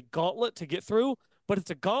is a gauntlet to get through, but it's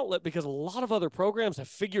a gauntlet because a lot of other programs have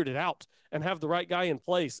figured it out and have the right guy in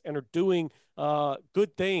place and are doing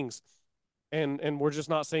good things. And we're just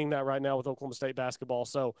not seeing that right now with Oklahoma State basketball.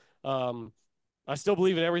 So I still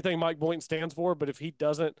believe in everything Mike Boynton stands for, but if he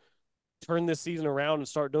doesn't turn this season around and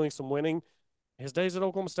start doing some winning, his days at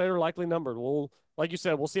Oklahoma State are likely numbered. Like you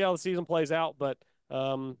said, we'll see how the season plays out, but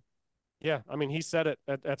yeah, I mean, he said it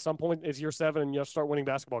at some point it's year 7 and you have to start winning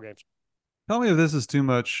basketball games. Tell me if this is too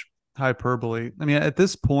much hyperbole. I mean, at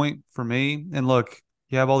this point for me, and look,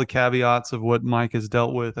 you have all the caveats of what Mike has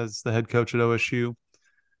dealt with as the head coach at OSU,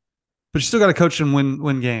 but you still got to coach him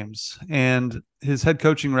win games. And his head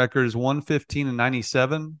coaching record is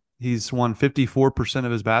 115-97. He's won 54%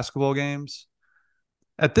 of his basketball games.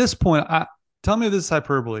 At this point, tell me if this is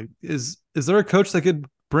hyperbole. Is there a coach that could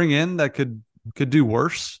bring in that could do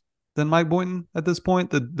worse than Mike Boynton at this point?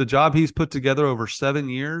 The job he's put together over 7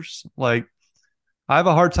 years, like I have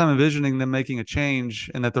a hard time envisioning them making a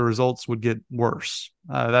change and that the results would get worse.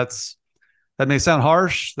 That may sound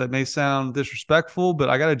harsh, that may sound disrespectful, but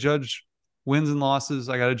I got to judge wins and losses.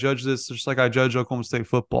 I got to judge this just like I judge Oklahoma State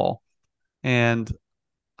football. And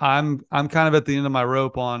I'm kind of at the end of my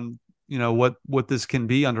rope on what this can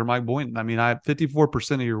be under Mike Boynton. I mean,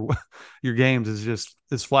 54% of your games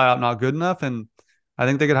is flat out not good enough, and I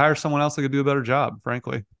think they could hire someone else that could do a better job,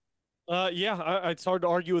 frankly. Yeah, it's hard to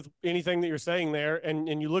argue with anything that you're saying there.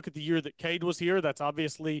 And you look at the year that Cade was here, that's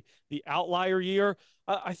obviously the outlier year.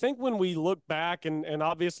 I think when we look back, and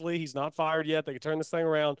obviously he's not fired yet, they could turn this thing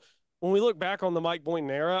around. When we look back on the Mike Boynton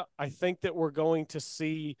era, I think that we're going to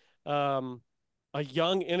see a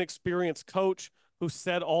young, inexperienced coach who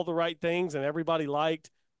said all the right things and everybody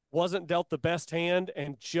liked, wasn't dealt the best hand,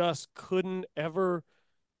 and just couldn't ever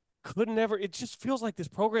it just feels like this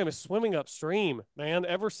program is swimming upstream, man.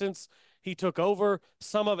 Ever since he took over,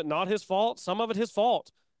 some of it not his fault, some of it his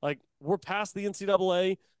fault. Like we're past the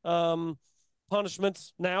NCAA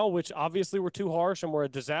punishments now, which obviously were too harsh and were a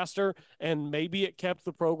disaster. And maybe it kept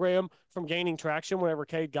the program from gaining traction whenever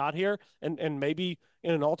Cade got here. And maybe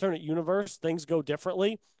in an alternate universe, things go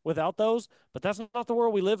differently without those. But that's not the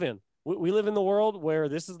world we live in. We live in the world where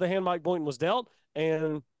this is the hand Mike Boynton was dealt,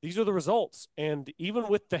 and these are the results. And even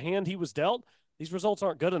with the hand he was dealt, these results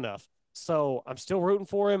aren't good enough. So I'm still rooting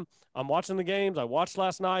for him. I'm watching the games. I watched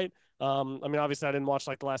last night. I mean, obviously, I didn't watch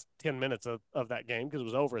like the last 10 minutes of that game because it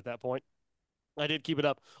was over at that point. I did keep it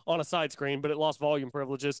up on a side screen, but it lost volume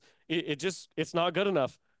privileges. It's not good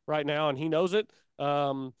enough right now, and he knows it.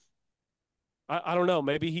 I don't know.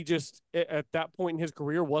 Maybe he just at that point in his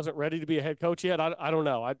career wasn't ready to be a head coach yet. I don't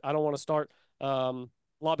know. I don't want to start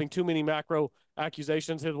lobbing too many macro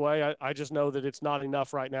accusations his way. I just know that it's not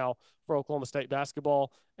enough right now for Oklahoma State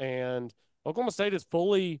basketball. And Oklahoma State is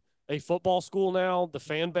fully a football school now. The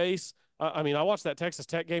fan base. I mean, I watched that Texas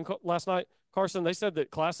Tech game last night. Carson, they said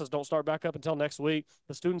that classes don't start back up until next week.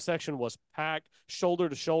 The student section was packed, shoulder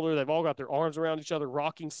to shoulder. They've all got their arms around each other,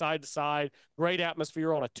 rocking side to side. Great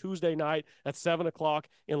atmosphere on a Tuesday night at 7 o'clock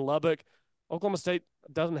in Lubbock. Oklahoma State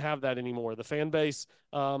doesn't have that anymore. The fan base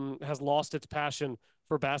has lost its passion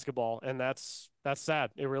for basketball, and that's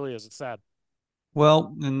sad. It really is. It's sad.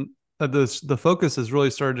 Well, and the focus has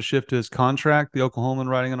really started to shift to his contract. The Oklahoman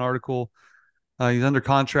writing an article. He's under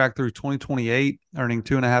contract through 2028, earning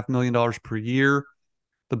 $2.5 million per year.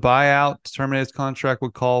 The buyout to terminate his contract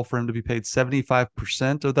would call for him to be paid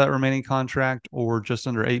 75% of that remaining contract, or just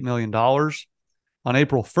under $8 million. On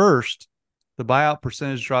April 1st, the buyout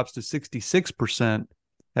percentage drops to 66%,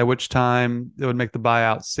 at which time it would make the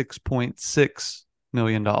buyout $6.6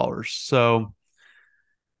 million. So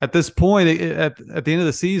at this point, at the end of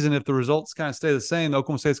the season, if the results kind of stay the same,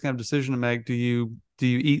 Oklahoma State's going to have a decision to make. Do you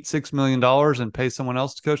eat $6 million and pay someone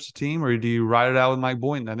else to coach the team, or do you ride it out with Mike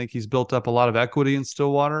Boynton? I think he's built up a lot of equity in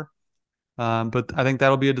Stillwater. But I think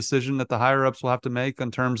that'll be a decision that the higher ups will have to make in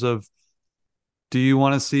terms of, do you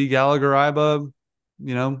want to see Gallagher-Iba,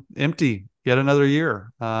 empty yet another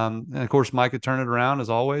year? And of course, Mike could turn it around as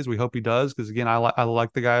always. We hope he does, because again, I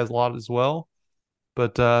like the guy a lot as well.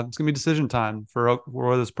 But it's going to be decision time for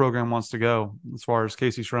where this program wants to go as far as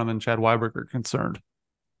Casey Schrum and Chad Weiberg are concerned.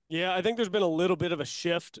 Yeah, I think there's been a little bit of a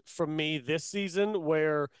shift from me this season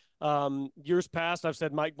where years past I've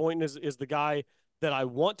said Mike Boynton is the guy that I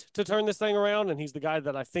want to turn this thing around, and he's the guy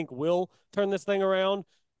that I think will turn this thing around.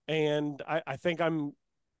 And I think I'm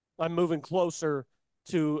moving closer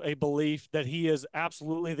to a belief that he is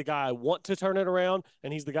absolutely the guy I want to turn it around,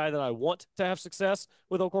 and he's the guy that I want to have success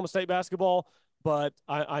with Oklahoma State basketball. But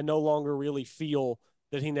I no longer really feel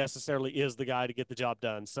that he necessarily is the guy to get the job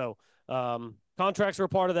done. So contracts are a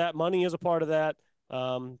part of that. Money is a part of that.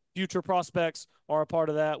 Future prospects are a part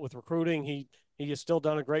of that with recruiting. He has still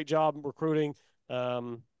done a great job recruiting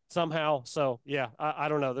somehow. So, yeah, I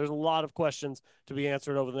don't know. There's a lot of questions to be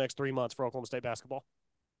answered over the next 3 months for Oklahoma State basketball.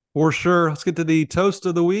 For sure. Let's get to the toast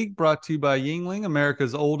of the week, brought to you by Yingling,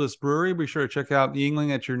 America's oldest brewery. Be sure to check out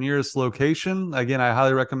Yingling at your nearest location. Again, I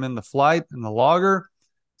highly recommend the Flight and the Lager.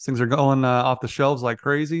 These things are going off the shelves like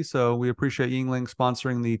crazy, so we appreciate Yingling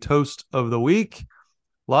sponsoring the toast of the week.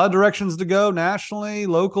 A lot of directions to go nationally,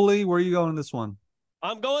 locally. Where are you going in this one?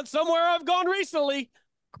 I'm going somewhere I've gone recently.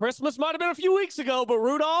 Christmas might have been a few weeks ago, but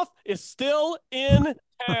Rudolph is still in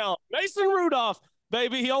town. Mason Rudolph,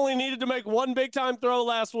 baby. He only needed to make one big-time throw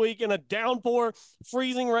last week in a downpour,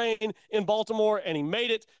 freezing rain in Baltimore, and he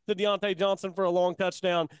made it to Deontay Johnson for a long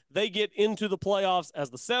touchdown. They get into the playoffs as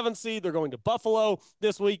the 7th seed. They're going to Buffalo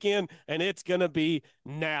this weekend, and it's going to be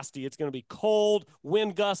nasty. It's going to be cold,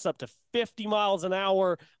 wind gusts up to 50 miles an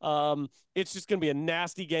hour. It's just going to be a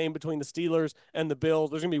nasty game between the Steelers and the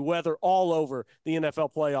Bills. There's going to be weather all over the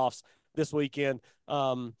NFL playoffs this weekend.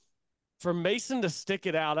 For Mason to stick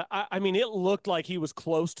it out, I mean, it looked like he was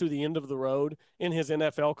close to the end of the road in his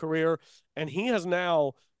NFL career, and he has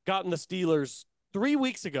now gotten the Steelers 3.5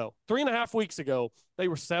 weeks ago. They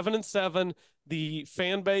were 7-7. The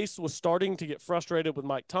fan base was starting to get frustrated with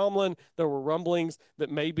Mike Tomlin. There were rumblings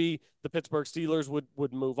that maybe the Pittsburgh Steelers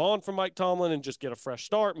would move on from Mike Tomlin and just get a fresh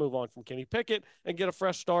start, move on from Kenny Pickett and get a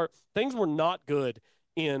fresh start. Things were not good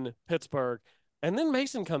in Pittsburgh. And then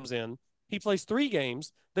Mason comes in. He plays 3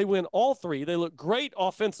 games. They win all 3. They look great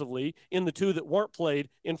offensively in the 2 that weren't played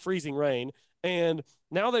in freezing rain. And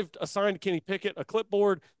now they've assigned Kenny Pickett a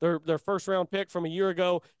clipboard, their first-round pick from a year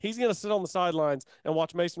ago. He's going to sit on the sidelines and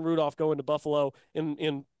watch Mason Rudolph go into Buffalo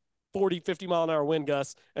in 40, 50-mile-an-hour wind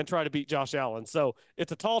gusts and try to beat Josh Allen. So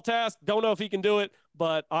it's a tall task. Don't know if he can do it,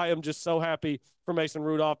 but I am just so happy for Mason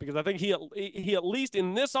Rudolph because I think he at least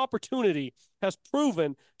in this opportunity has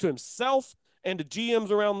proven to himself and to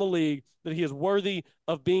GMs around the league that he is worthy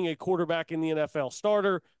of being a quarterback in the NFL.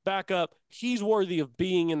 Starter, backup, he's worthy of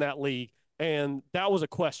being in that league. And that was a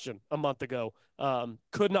question a month ago.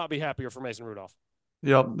 Could not be happier for Mason Rudolph.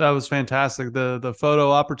 Yep, that was fantastic. The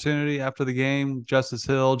photo opportunity after the game, Justice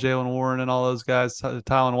Hill, Jalen Warren, and all those guys,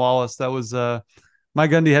 Tylan Wallace, that was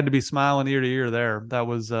Mike Gundy had to be smiling ear to ear there. That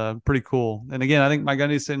was pretty cool. And again, I think Mike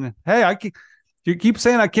Gundy's saying, hey, you keep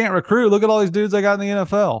saying I can't recruit. Look at all these dudes I got in the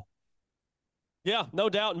NFL. Yeah, no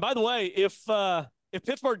doubt. And by the way, if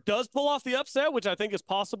Pittsburgh does pull off the upset, which I think is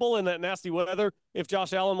possible in that nasty weather, if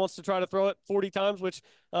Josh Allen wants to try to throw it 40 times, which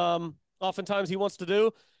oftentimes he wants to do,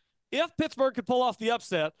 if Pittsburgh could pull off the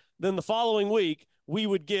upset, then the following week we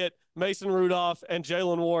would get Mason Rudolph and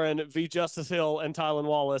Jalen Warren v. Justice Hill and Tylan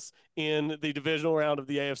Wallace in the divisional round of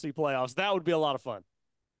the AFC playoffs. That would be a lot of fun.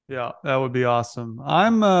 Yeah, that would be awesome.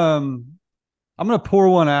 I'm going to pour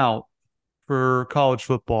one out for college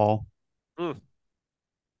football.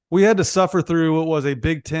 We had to suffer through what was a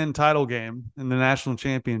Big Ten title game in the national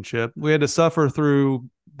championship. We had to suffer through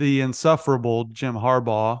the insufferable Jim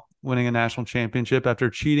Harbaugh winning a national championship after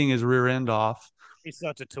cheating his rear end off. He's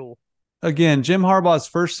such a tool. Again, Jim Harbaugh's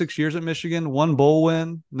first 6 years at Michigan, one bowl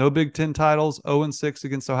win, no Big Ten titles, 0-6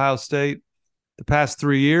 against Ohio State. The past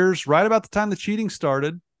 3 years, right about the time the cheating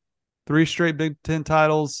started, three straight Big Ten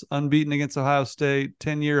titles, unbeaten against Ohio State,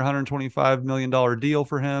 10-year, $125 million deal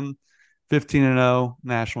for him, 15-0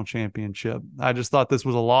 national championship. I just thought this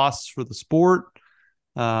was a loss for the sport.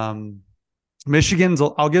 Michigan's,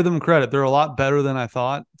 I'll give them credit. They're a lot better than I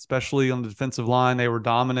thought, especially on the defensive line. They were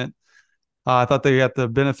dominant. I thought they got the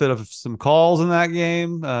benefit of some calls in that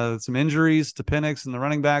game, some injuries to Penix and the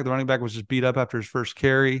running back. The running back was just beat up after his first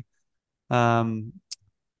carry. I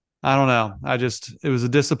don't know. It was a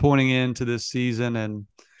disappointing end to this season. And,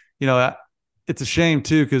 it's a shame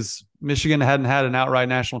too, because Michigan hadn't had an outright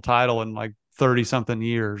national title in like 30 something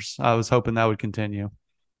years. I was hoping that would continue.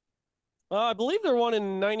 I believe there won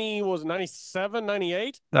in 90, was it 97,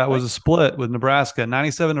 98? That was a split with Nebraska.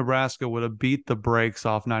 97 Nebraska would have beat the brakes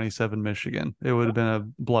off 97 Michigan. It would have been a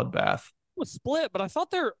bloodbath. It was split, but I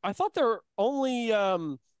thought their only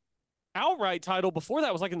outright title before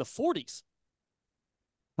that was like in the 40s.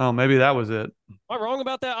 Oh, maybe that was it. Am I wrong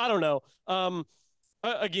about that? I don't know.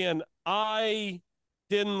 Again, I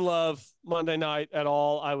didn't love Monday night at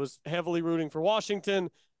all. I was heavily rooting for Washington.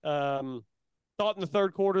 Thought in the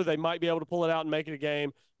third quarter they might be able to pull it out and make it a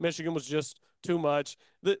game. Michigan was just too much.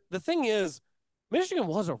 The thing is, Michigan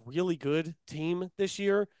was a really good team this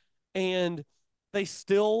year, and they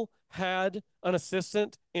still had an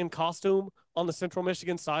assistant in costume on the Central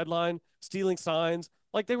Michigan sideline stealing signs.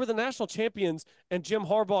 Like, they were the national champions, and Jim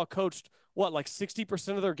Harbaugh coached, like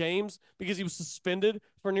 60% of their games because he was suspended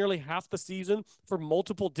for nearly half the season for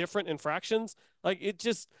multiple different infractions. Like, it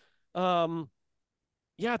just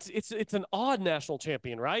yeah, it's an odd national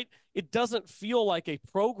champion, right? It doesn't feel like a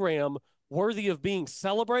program worthy of being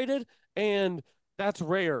celebrated, and that's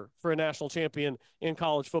rare for a national champion in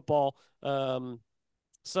college football.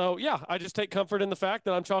 So, yeah, I just take comfort in the fact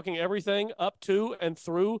that I'm chalking everything up to and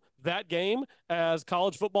through that game as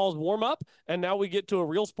college football's warm-up, and now we get to a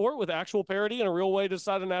real sport with actual parity and a real way to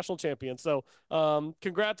decide a national champion. So,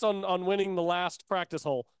 congrats on winning the last practice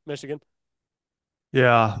hole, Michigan.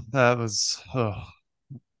 Yeah, that was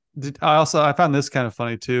I found this kind of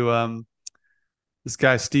funny too. This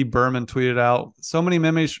guy Steve Berman tweeted out so many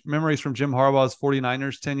memories from Jim Harbaugh's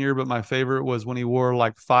 49ers tenure, but my favorite was when he wore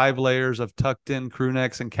like 5 layers of tucked in crew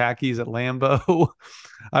necks and khakis at Lambeau.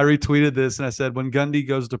 I retweeted this and I said, when Gundy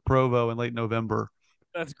goes to Provo in late November.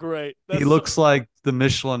 That's great. He looks like the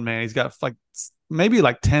Michelin Man. He's got like maybe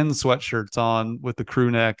like 10 sweatshirts on with the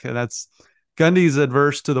crew neck, and that's Gundy's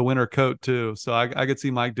adverse to the winter coat too. So I could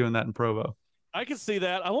see Mike doing that in Provo. I can see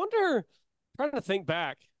that. I wonder, trying to think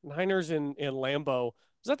back, Niners in Lambeau.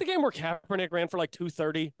 Was that the game where Kaepernick ran for like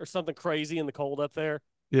 230 or something crazy in the cold up there?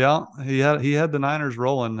 Yeah, he had the Niners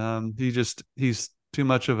rolling. He's too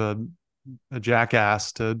much of a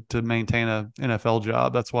jackass to maintain a NFL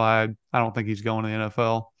job. That's why I don't think he's going to the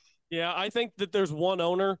NFL. Yeah, I think that there's one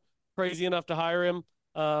owner crazy enough to hire him.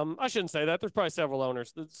 I shouldn't say that. There's probably several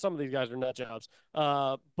owners. Some of these guys are nut jobs.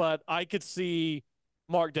 But I could see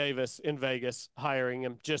Mark Davis in Vegas hiring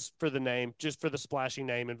him just for the name, just for the splashy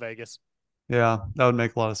name in Vegas. Yeah, that would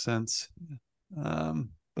make a lot of sense.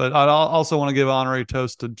 But I also want to give honorary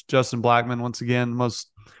toast to Justin Blackman once again, most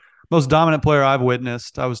dominant player I've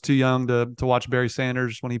witnessed. I was too young to watch Barry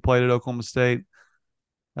Sanders when he played at Oklahoma State.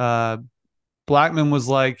 Blackman was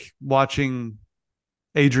like watching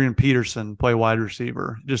Adrian Peterson play wide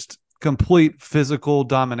receiver, just complete physical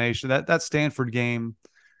domination. That Stanford game,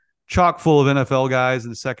 chock full of NFL guys in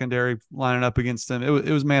the secondary lining up against him. It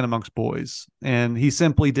was man amongst boys, and he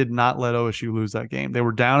simply did not let OSU lose that game. They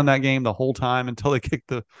were down in that game the whole time until they kicked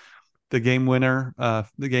the game winner,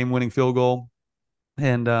 the game winning field goal.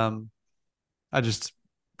 And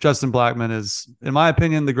Justin Blackman is, in my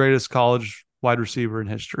opinion, the greatest college wide receiver in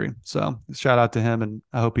history. So shout out to him, and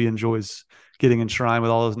I hope he enjoys getting enshrined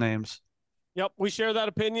with all those names. Yep, we share that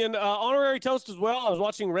opinion. Honorary toast as well. I was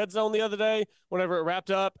watching Red Zone the other day whenever it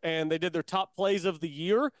wrapped up, and they did their top plays of the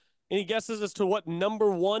year. Any guesses as to what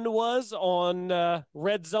number 1 was on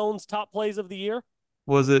Red Zone's top plays of the year?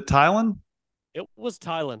 Was it Tylen? It was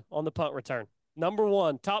Tylen on the punt return. Number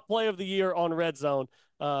 1, top play of the year on Red Zone.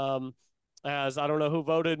 As I don't know who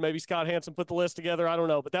voted. Maybe Scott Hansen put the list together. I don't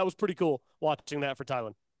know, but that was pretty cool watching that for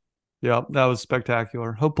Tylen. Yeah, that was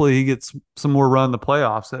spectacular. Hopefully he gets some more run in the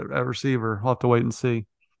playoffs at receiver. I'll have to wait and see.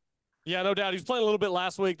 Yeah, no doubt. He was playing a little bit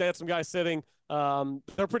last week. They had some guys sitting.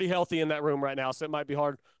 They're pretty healthy in that room right now, so it might be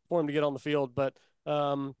hard for him to get on the field. But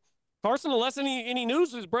Carson, unless any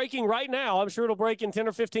news is breaking right now, I'm sure it'll break in 10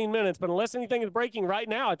 or 15 minutes, but unless anything is breaking right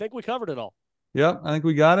now, I think we covered it all. Yep, I think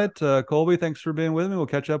we got it. Colby, thanks for being with me. We'll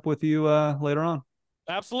catch up with you later on.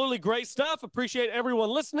 Absolutely great stuff. Appreciate everyone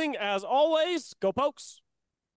listening. As always, go Pokes.